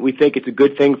environment. We think it's a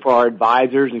good thing for our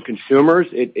advisors and consumers.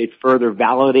 It further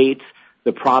validates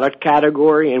the product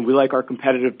category, and we like our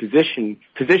competitive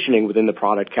positioning within the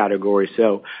product category.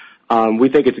 So we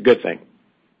think it's a good thing.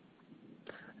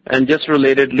 And just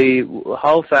relatedly,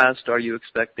 how fast are you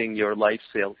expecting your life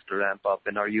sales to ramp up,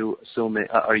 and are you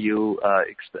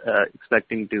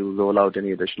expecting to roll out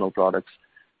any additional products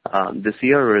this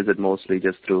year, or is it mostly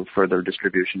just through further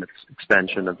distribution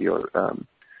expansion of your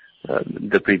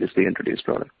the previously introduced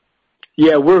product?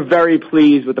 Yeah, we're very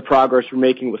pleased with the progress we're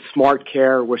making with Smart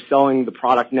Care. We're selling the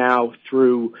product now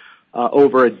through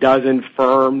over a dozen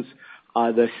firms.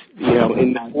 In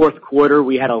the fourth quarter,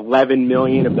 we had 11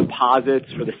 million of deposits.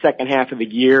 For the second half of the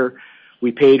year,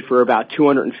 we paid for about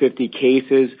 250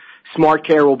 cases. Smart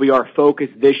Care will be our focus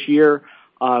this year,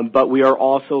 but we are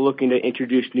also looking to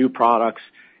introduce new products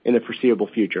in the foreseeable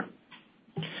future.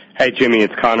 Hey, Jimmy,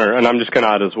 it's Connor, and I'm just going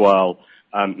to add as well.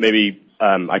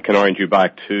 I can orient you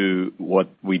back to what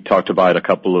we talked about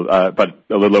but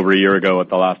a little over a year ago at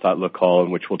the last Outlook call,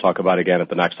 and which we'll talk about again at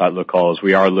the next Outlook call. Is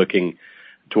we are looking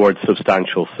towards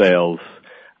substantial sales,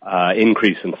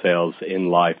 increase in sales in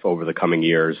life over the coming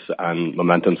years, and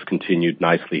momentum's continued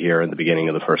nicely here in the beginning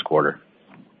of the first quarter.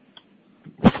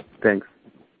 Thanks.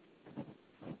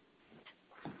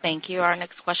 Thank you. Our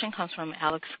next question comes from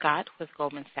Alex Scott with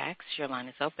Goldman Sachs. Your line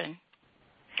is open.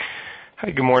 Hi,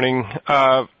 good morning.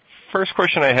 First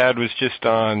question I had was just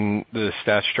on the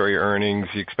statutory earnings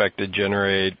you expect to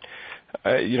generate.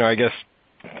 I guess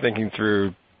thinking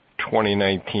through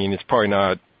 2019, it's probably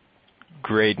not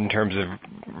great in terms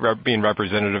of being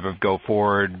representative of go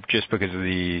forward, just because of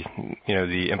the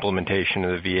implementation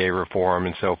of the VA reform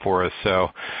and so forth. So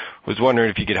I was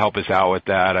wondering if you could help us out with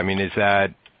that. I mean, is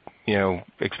that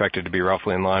expected to be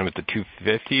roughly in line with the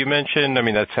 250 you mentioned? I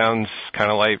mean, that sounds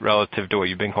kind of light relative to what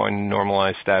you've been calling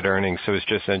normalized stat earnings. So I was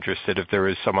just interested if there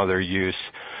was some other use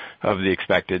of the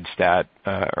expected stat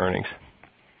earnings.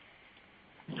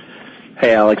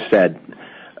 Hey, Alex, Ed.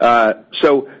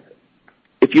 So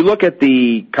if you look at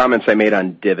the comments I made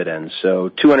on dividends, so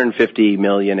 $250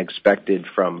 million expected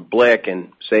from BLIC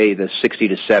and say the $60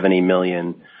 to $70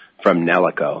 million from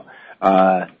Nelico.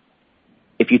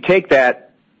 If you take that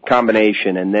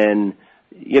combination and then,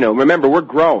 remember we're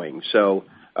growing. So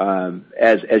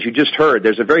as you just heard,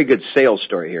 there's a very good sales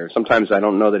story here. Sometimes I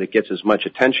don't know that it gets as much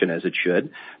attention as it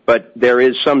should, but there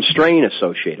is some strain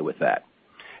associated with that.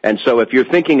 And so if you're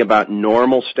thinking about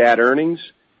normal stat earnings,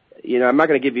 I'm not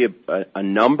going to give you a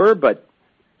number, but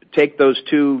take those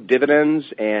two dividends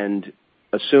and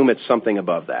assume it's something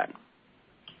above that.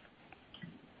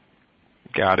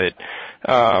 Got it.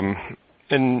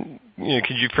 And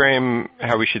could you frame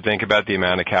how we should think about the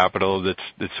amount of capital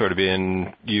that's sort of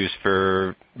being used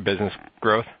for business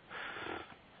growth?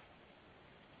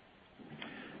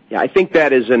 Yeah, I think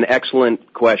that is an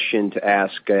excellent question to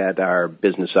ask at our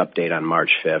business update on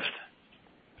March 5th.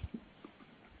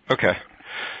 Okay.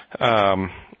 And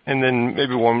then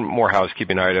maybe one more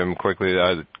housekeeping item quickly.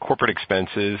 Corporate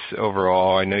expenses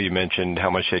overall, I know you mentioned how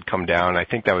much they'd come down. I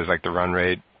think that was like the run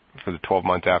rate for the 12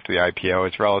 months after the IPO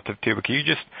it's relative to. But can you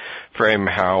just frame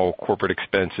how corporate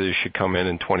expenses should come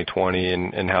in 2020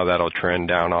 and how that'll trend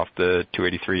down off the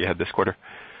 283 you had this quarter?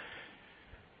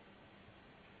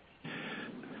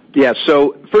 Yeah,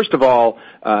 so first of all,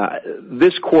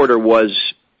 this quarter was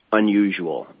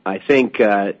unusual. I think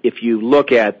if you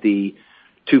look at the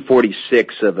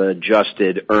 246 of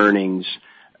adjusted earnings,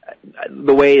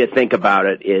 the way to think about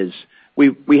it is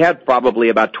we had probably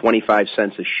about 25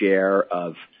 cents a share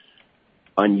of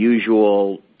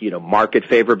unusual, market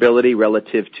favorability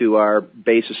relative to our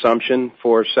base assumption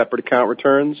for separate account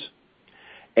returns.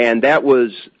 And that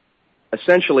was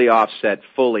essentially offset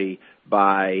fully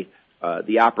by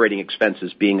the operating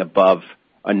expenses being above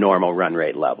a normal run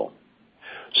rate level.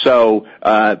 So,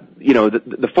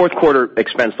 the fourth quarter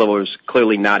expense level is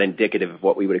clearly not indicative of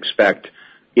what we would expect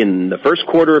in the first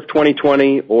quarter of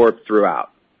 2020 or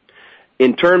throughout.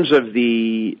 In terms of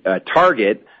the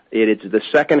target, it's the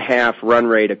second half run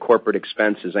rate of corporate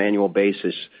expenses annual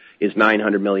basis is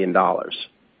 $900 million,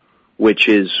 which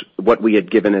is what we had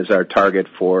given as our target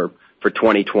for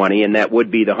 2020, and that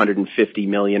would be the $150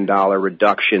 million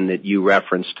reduction that you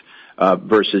referenced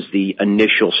versus the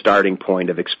initial starting point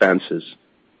of expenses.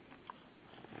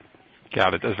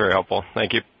 Got it. That's very helpful.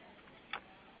 Thank you.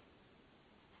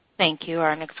 Thank you.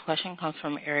 Our next question comes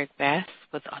from Erik Bass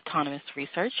with Autonomous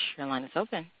Research. Your line is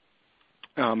open.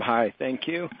 Hi, thank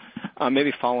you.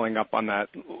 Maybe following up on that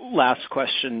last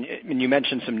question, you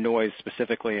mentioned some noise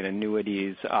specifically in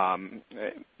annuities around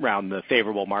the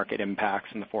favorable market impacts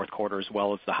in the fourth quarter as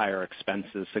well as the higher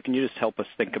expenses. So can you just help us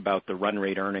think about the run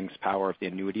rate earnings power of the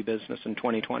annuity business in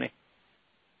 2020?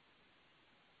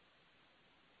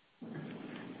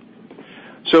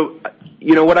 So,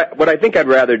 what I think I'd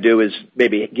rather do is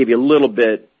maybe give you a little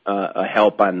bit of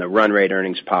help on the run rate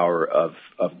earnings power of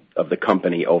the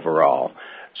company overall.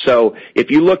 So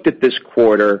if you looked at this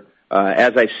quarter,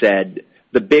 as I said,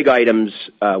 the big items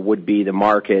would be the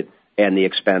market and the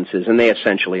expenses, and they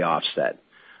essentially offset.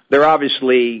 there are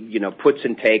obviously, puts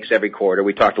and takes every quarter.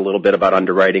 We talked a little bit about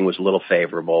underwriting was a little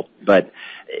favorable, but,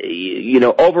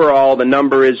 overall the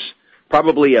number is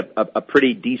probably a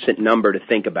pretty decent number to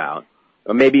think about,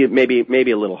 or maybe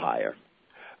a little higher.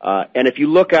 And if you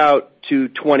look out to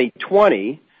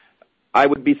 2020, I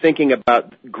would be thinking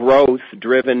about growth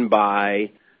driven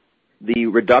by the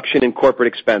reduction in corporate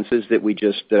expenses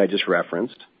that I just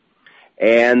referenced,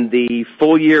 and the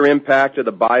full year impact of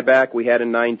the buyback we had in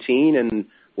 2019 and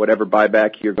whatever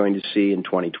buyback you're going to see in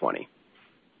 2020.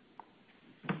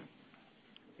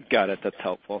 Got it. That's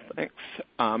helpful. Thanks.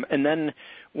 And then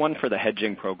one for the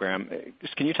hedging program.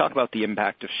 Just can you talk about the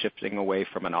impact of shifting away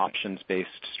from an options-based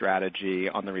strategy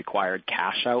on the required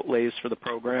cash outlays for the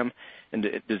program? And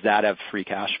does that have free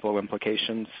cash flow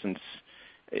implications since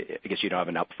I guess you don't have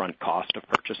an upfront cost of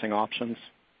purchasing options?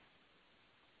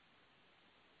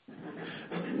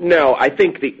 No, I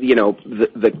think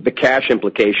the cash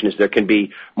implication is there can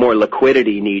be more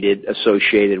liquidity needed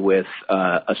associated with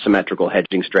a symmetrical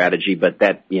hedging strategy, but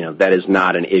that is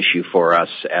not an issue for us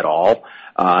at all.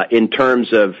 In terms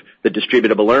of the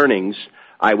distributable earnings,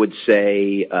 I would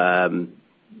say,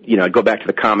 I'd go back to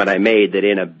the comment I made that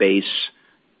in a base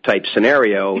type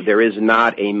scenario, there is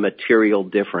not a material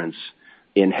difference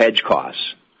in hedge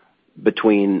costs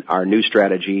between our new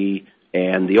strategy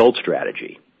and the old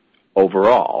strategy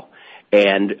overall.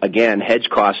 And again, hedge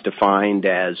costs defined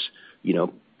as,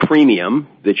 premium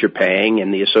that you're paying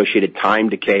and the associated time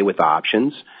decay with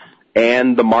options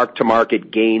and the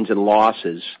mark-to-market gains and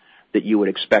losses that you would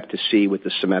expect to see with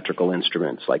the symmetrical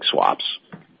instruments like swaps.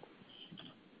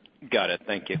 Got it.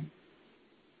 Thank you.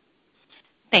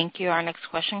 Thank you. Our next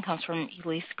question comes from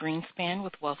Elyse Greenspan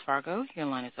with Wells Fargo. Your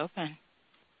line is open.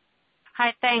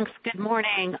 Hi, thanks. Good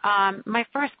morning. My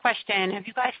first question, have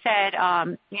you guys said,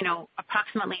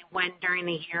 approximately when during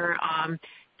the year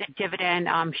the dividend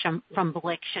from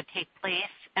BLIC should take place?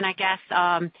 And I guess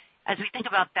as we think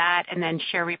about that and then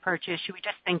share repurchase, should we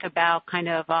just think about kind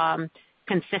of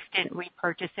consistent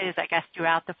repurchases, I guess,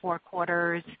 throughout the 4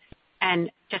 quarters? And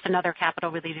just another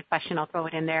capital-related question, I'll throw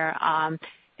it in there.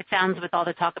 It sounds with all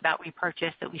the talk about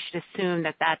repurchase that we should assume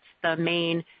that that's the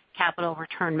main capital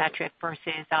return metric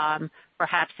versus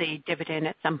perhaps a dividend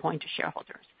at some point to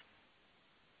shareholders.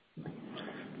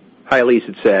 Hi, Elise,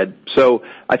 it's Ed. So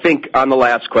I think on the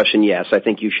last question, yes, I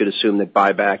think you should assume that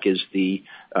buyback is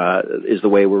the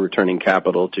way we're returning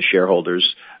capital to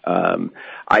shareholders.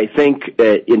 I think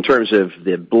in terms of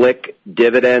the BLIC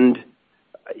dividend,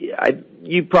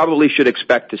 you probably should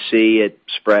expect to see it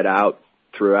spread out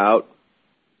throughout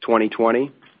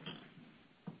 2020.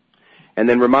 And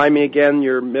then remind me again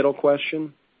your middle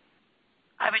question.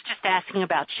 I was just asking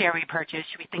about share repurchase.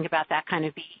 Should we think about that kind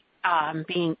of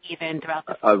being even throughout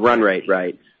the run rate,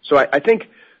 right? So I think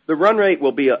the run rate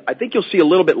will be. I think you'll see a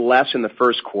little bit less in the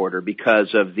first quarter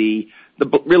because of the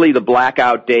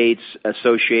blackout dates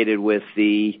associated with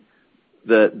the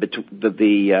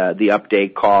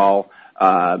update call.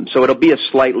 So it'll be a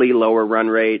slightly lower run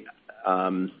rate,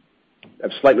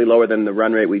 slightly lower than the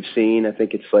run rate we've seen. I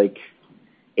think it's like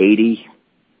 80,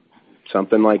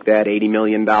 something like that. $80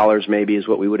 million maybe is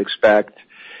what we would expect.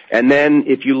 And then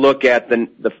if you look at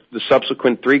the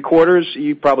subsequent 3 quarters,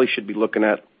 you probably should be looking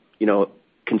at,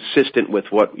 consistent with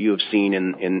what you have seen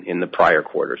in the prior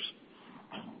quarters.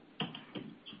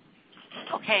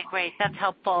 Okay, great. That's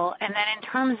helpful. And then in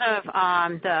terms of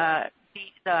the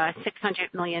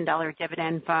 $600 million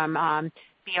dividend from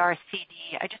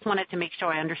BRCD, I just wanted to make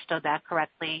sure I understood that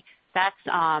correctly. That's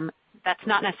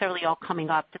not necessarily all coming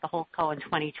up to the holdco in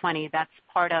 2020. That's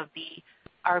part of the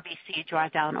RBC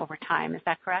drawdown over time. Is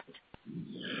that correct?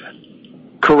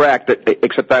 Correct,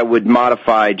 except I would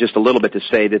modify just a little bit to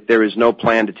say that there is no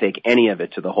plan to take any of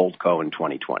it to the holdco in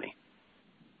 2020.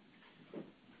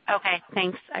 Okay,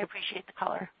 thanks. I appreciate the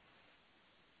color.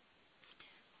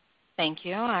 Thank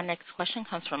you. Our next question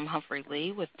comes from Humphrey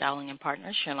Lee with Dowling &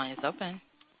 Partners. Your line is open.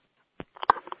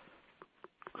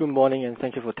 Good morning, and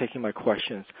thank you for taking my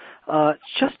questions.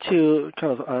 Just to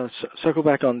kind of circle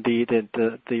back on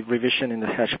the revision in the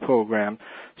hedge program.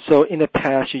 So in the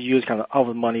past, you used kind of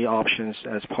out-of-the-money options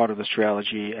as part of the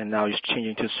strategy, and now you're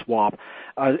changing to swap.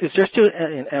 Is there still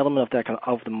an element of that kind of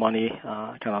out-of-the-money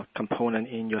kind of component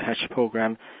in your hedge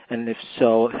program? And if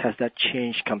so, has that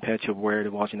changed compared to where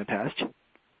it was in the past?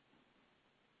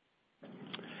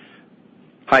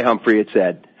 Hi, Humphrey, it's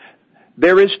Ed.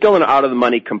 There is still an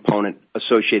out-of-the-money component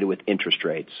associated with interest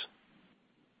rates.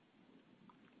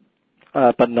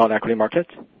 But not equity markets?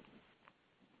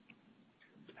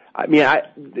 I mean,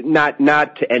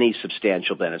 not to any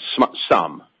substantial benefit.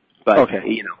 Some, but,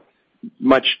 okay.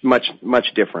 much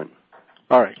different.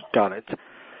 All right, got it.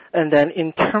 And then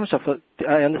in terms of,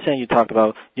 I understand you talked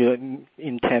about you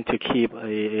intend to keep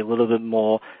a little bit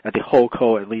more at the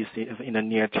holdco, at least in the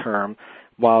near term,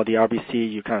 while the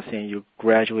RBC, you're kind of saying you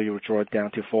gradually withdraw it down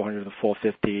to 400 to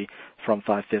 450 from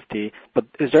 550. But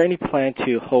is there any plan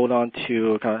to hold on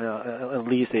to kind of, at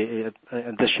least an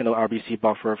additional RBC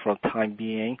buffer for the time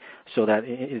being, so that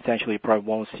essentially you probably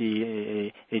won't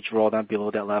see a drawdown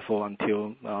below that level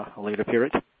until a later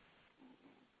period?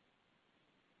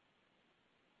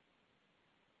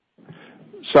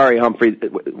 Sorry, Humphrey.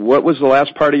 What was the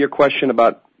last part of your question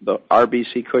about the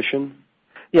RBC cushion?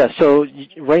 Yeah, so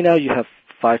right now you have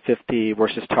 550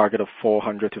 versus target of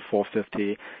 400 to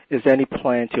 450. Is there any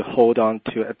plan to hold on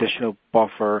to additional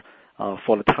buffer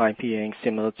for the time being,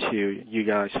 similar to you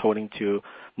guys holding to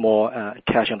more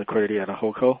cash and liquidity at a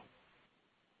holdco?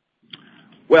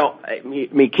 Well, I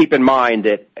mean, keep in mind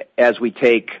that as we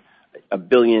take $1.25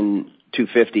 billion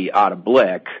out of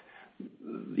BLIC,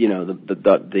 you know,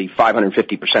 the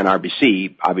 550%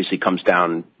 RBC obviously comes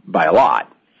down by a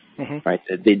lot, right?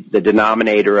 The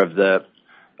denominator of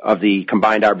the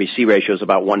combined RBC ratio is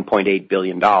about $1.8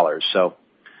 billion. So,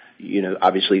 you know,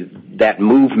 obviously that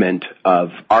movement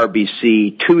of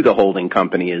RBC to the holding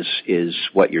company is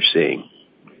what you're seeing.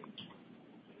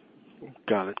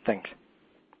 Got it. Thanks.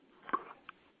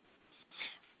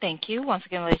 Thank you. Once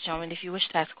again, ladies and gentlemen, if you wish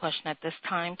to ask a question at this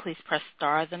time, please press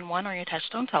star then one on your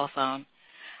touchtone telephone.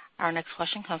 Our next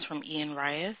question comes from Ian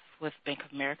Reyes with Bank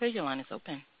of America. Your line is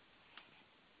open.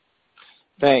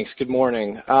 Thanks. Good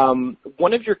morning.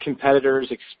 One of your competitors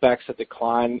expects a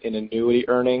decline in annuity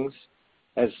earnings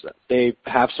as they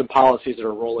have some policies that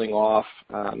are rolling off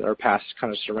that are past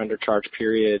kind of surrender charge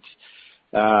periods.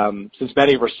 Since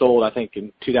many were sold, I think,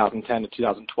 in 2010 to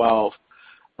 2012,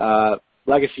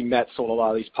 Legacy Met sold a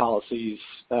lot of these policies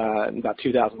in about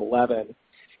 2011.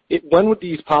 When would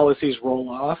these policies roll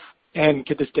off, and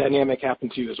could this dynamic happen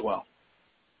to you as well?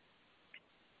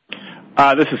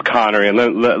 This is Connor, and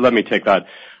let me take that.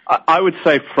 I would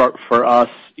say for us,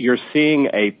 you're seeing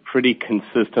a pretty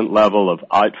consistent level of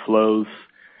outflows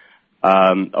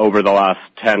over the last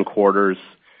 10 quarters.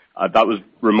 That was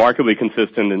remarkably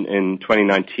consistent in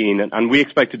 2019, and we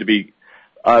expect it to be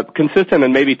consistent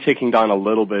and maybe ticking down a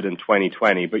little bit in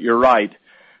 2020. But you're right,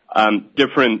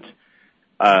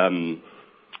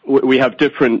 we have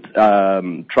different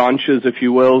tranches, if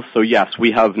you will. So yes,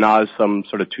 we have now some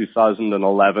sort of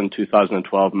 2011,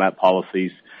 2012 Met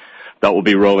policies that will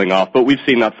be rolling off. But we've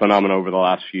seen that phenomenon over the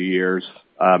last few years.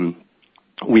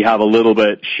 We have a little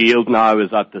bit. Shield now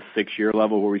is at the 6-year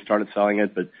level where we started selling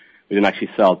it, but we didn't actually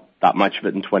sell that much of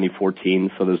it in 2014,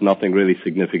 so there's nothing really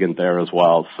significant there as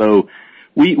well. So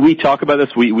we talk about this.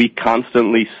 We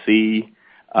constantly see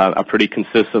a pretty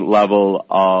consistent level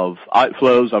of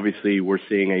outflows. Obviously, we're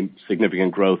seeing a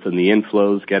significant growth in the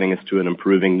inflows, getting us to an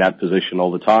improving net position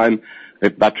all the time.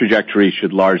 That trajectory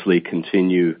should largely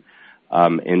continue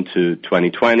into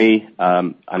 2020.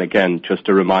 And again, just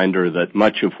a reminder that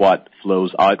much of what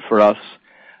flows out for us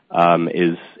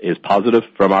is positive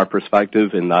from our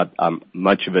perspective, in that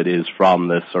much of it is from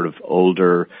this sort of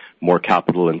older, more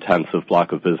capital-intensive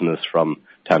block of business from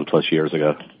 10 plus years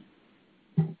ago.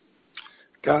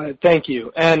 Got it. Thank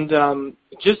you. And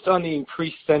just on the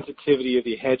increased sensitivity of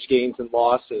the hedge gains and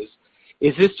losses,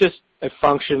 is this just a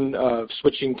function of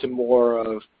switching to more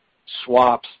of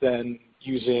swaps than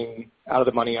using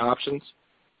out-of-the-money options?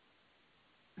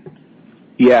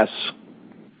 Yes.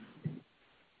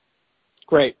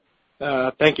 Great.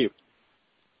 Thank you.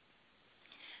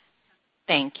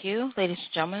 Thank you. Ladies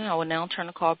and gentlemen, I will now turn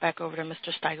the call back over to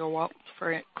Mr. Steigerwal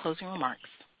for closing remarks.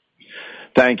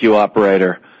 Thank you,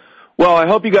 operator. Well, I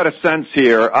hope you got a sense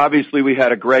here. Obviously, we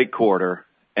had a great quarter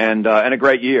and a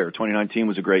great year. 2019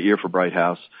 was a great year for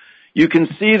Brighthouse. You can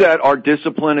see that our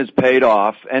discipline has paid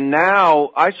off, and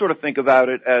now I sort of think about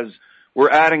it as we're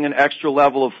adding an extra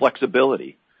level of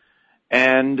flexibility.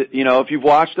 And, you know, if you've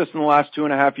watched us in the last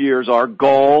 2.5 years, our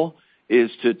goal is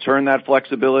to turn that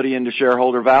flexibility into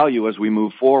shareholder value as we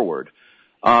move forward.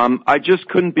 I just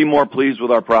couldn't be more pleased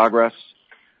with our progress.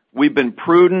 We've been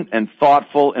prudent and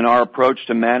thoughtful in our approach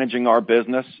to managing our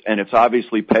business, and it's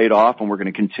obviously paid off, and we're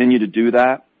going to continue to do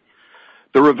that.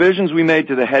 The revisions we made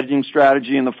to the hedging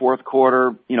strategy in the fourth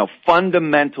quarter, you know,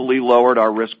 fundamentally lowered our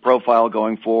risk profile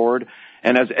going forward,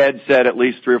 and as Ed said at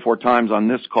least 3 or 4 times on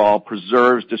this call,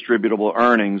 preserves distributable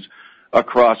earnings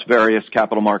across various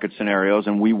capital market scenarios,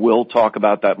 and we will talk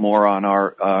about that more on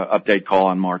our update call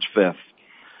on March 5th.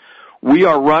 We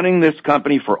are running this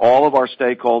company for all of our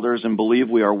stakeholders and believe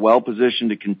we are well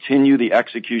positioned to continue the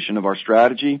execution of our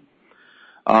strategy.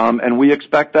 And we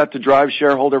expect that to drive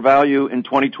shareholder value in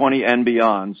 2020 and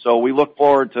beyond. So we look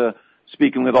forward to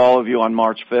speaking with all of you on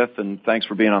March 5th, and thanks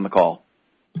for being on the call.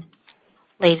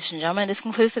 Ladies and gentlemen, this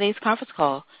concludes today's conference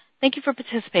call. Thank you for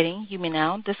participating. You may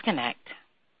now disconnect.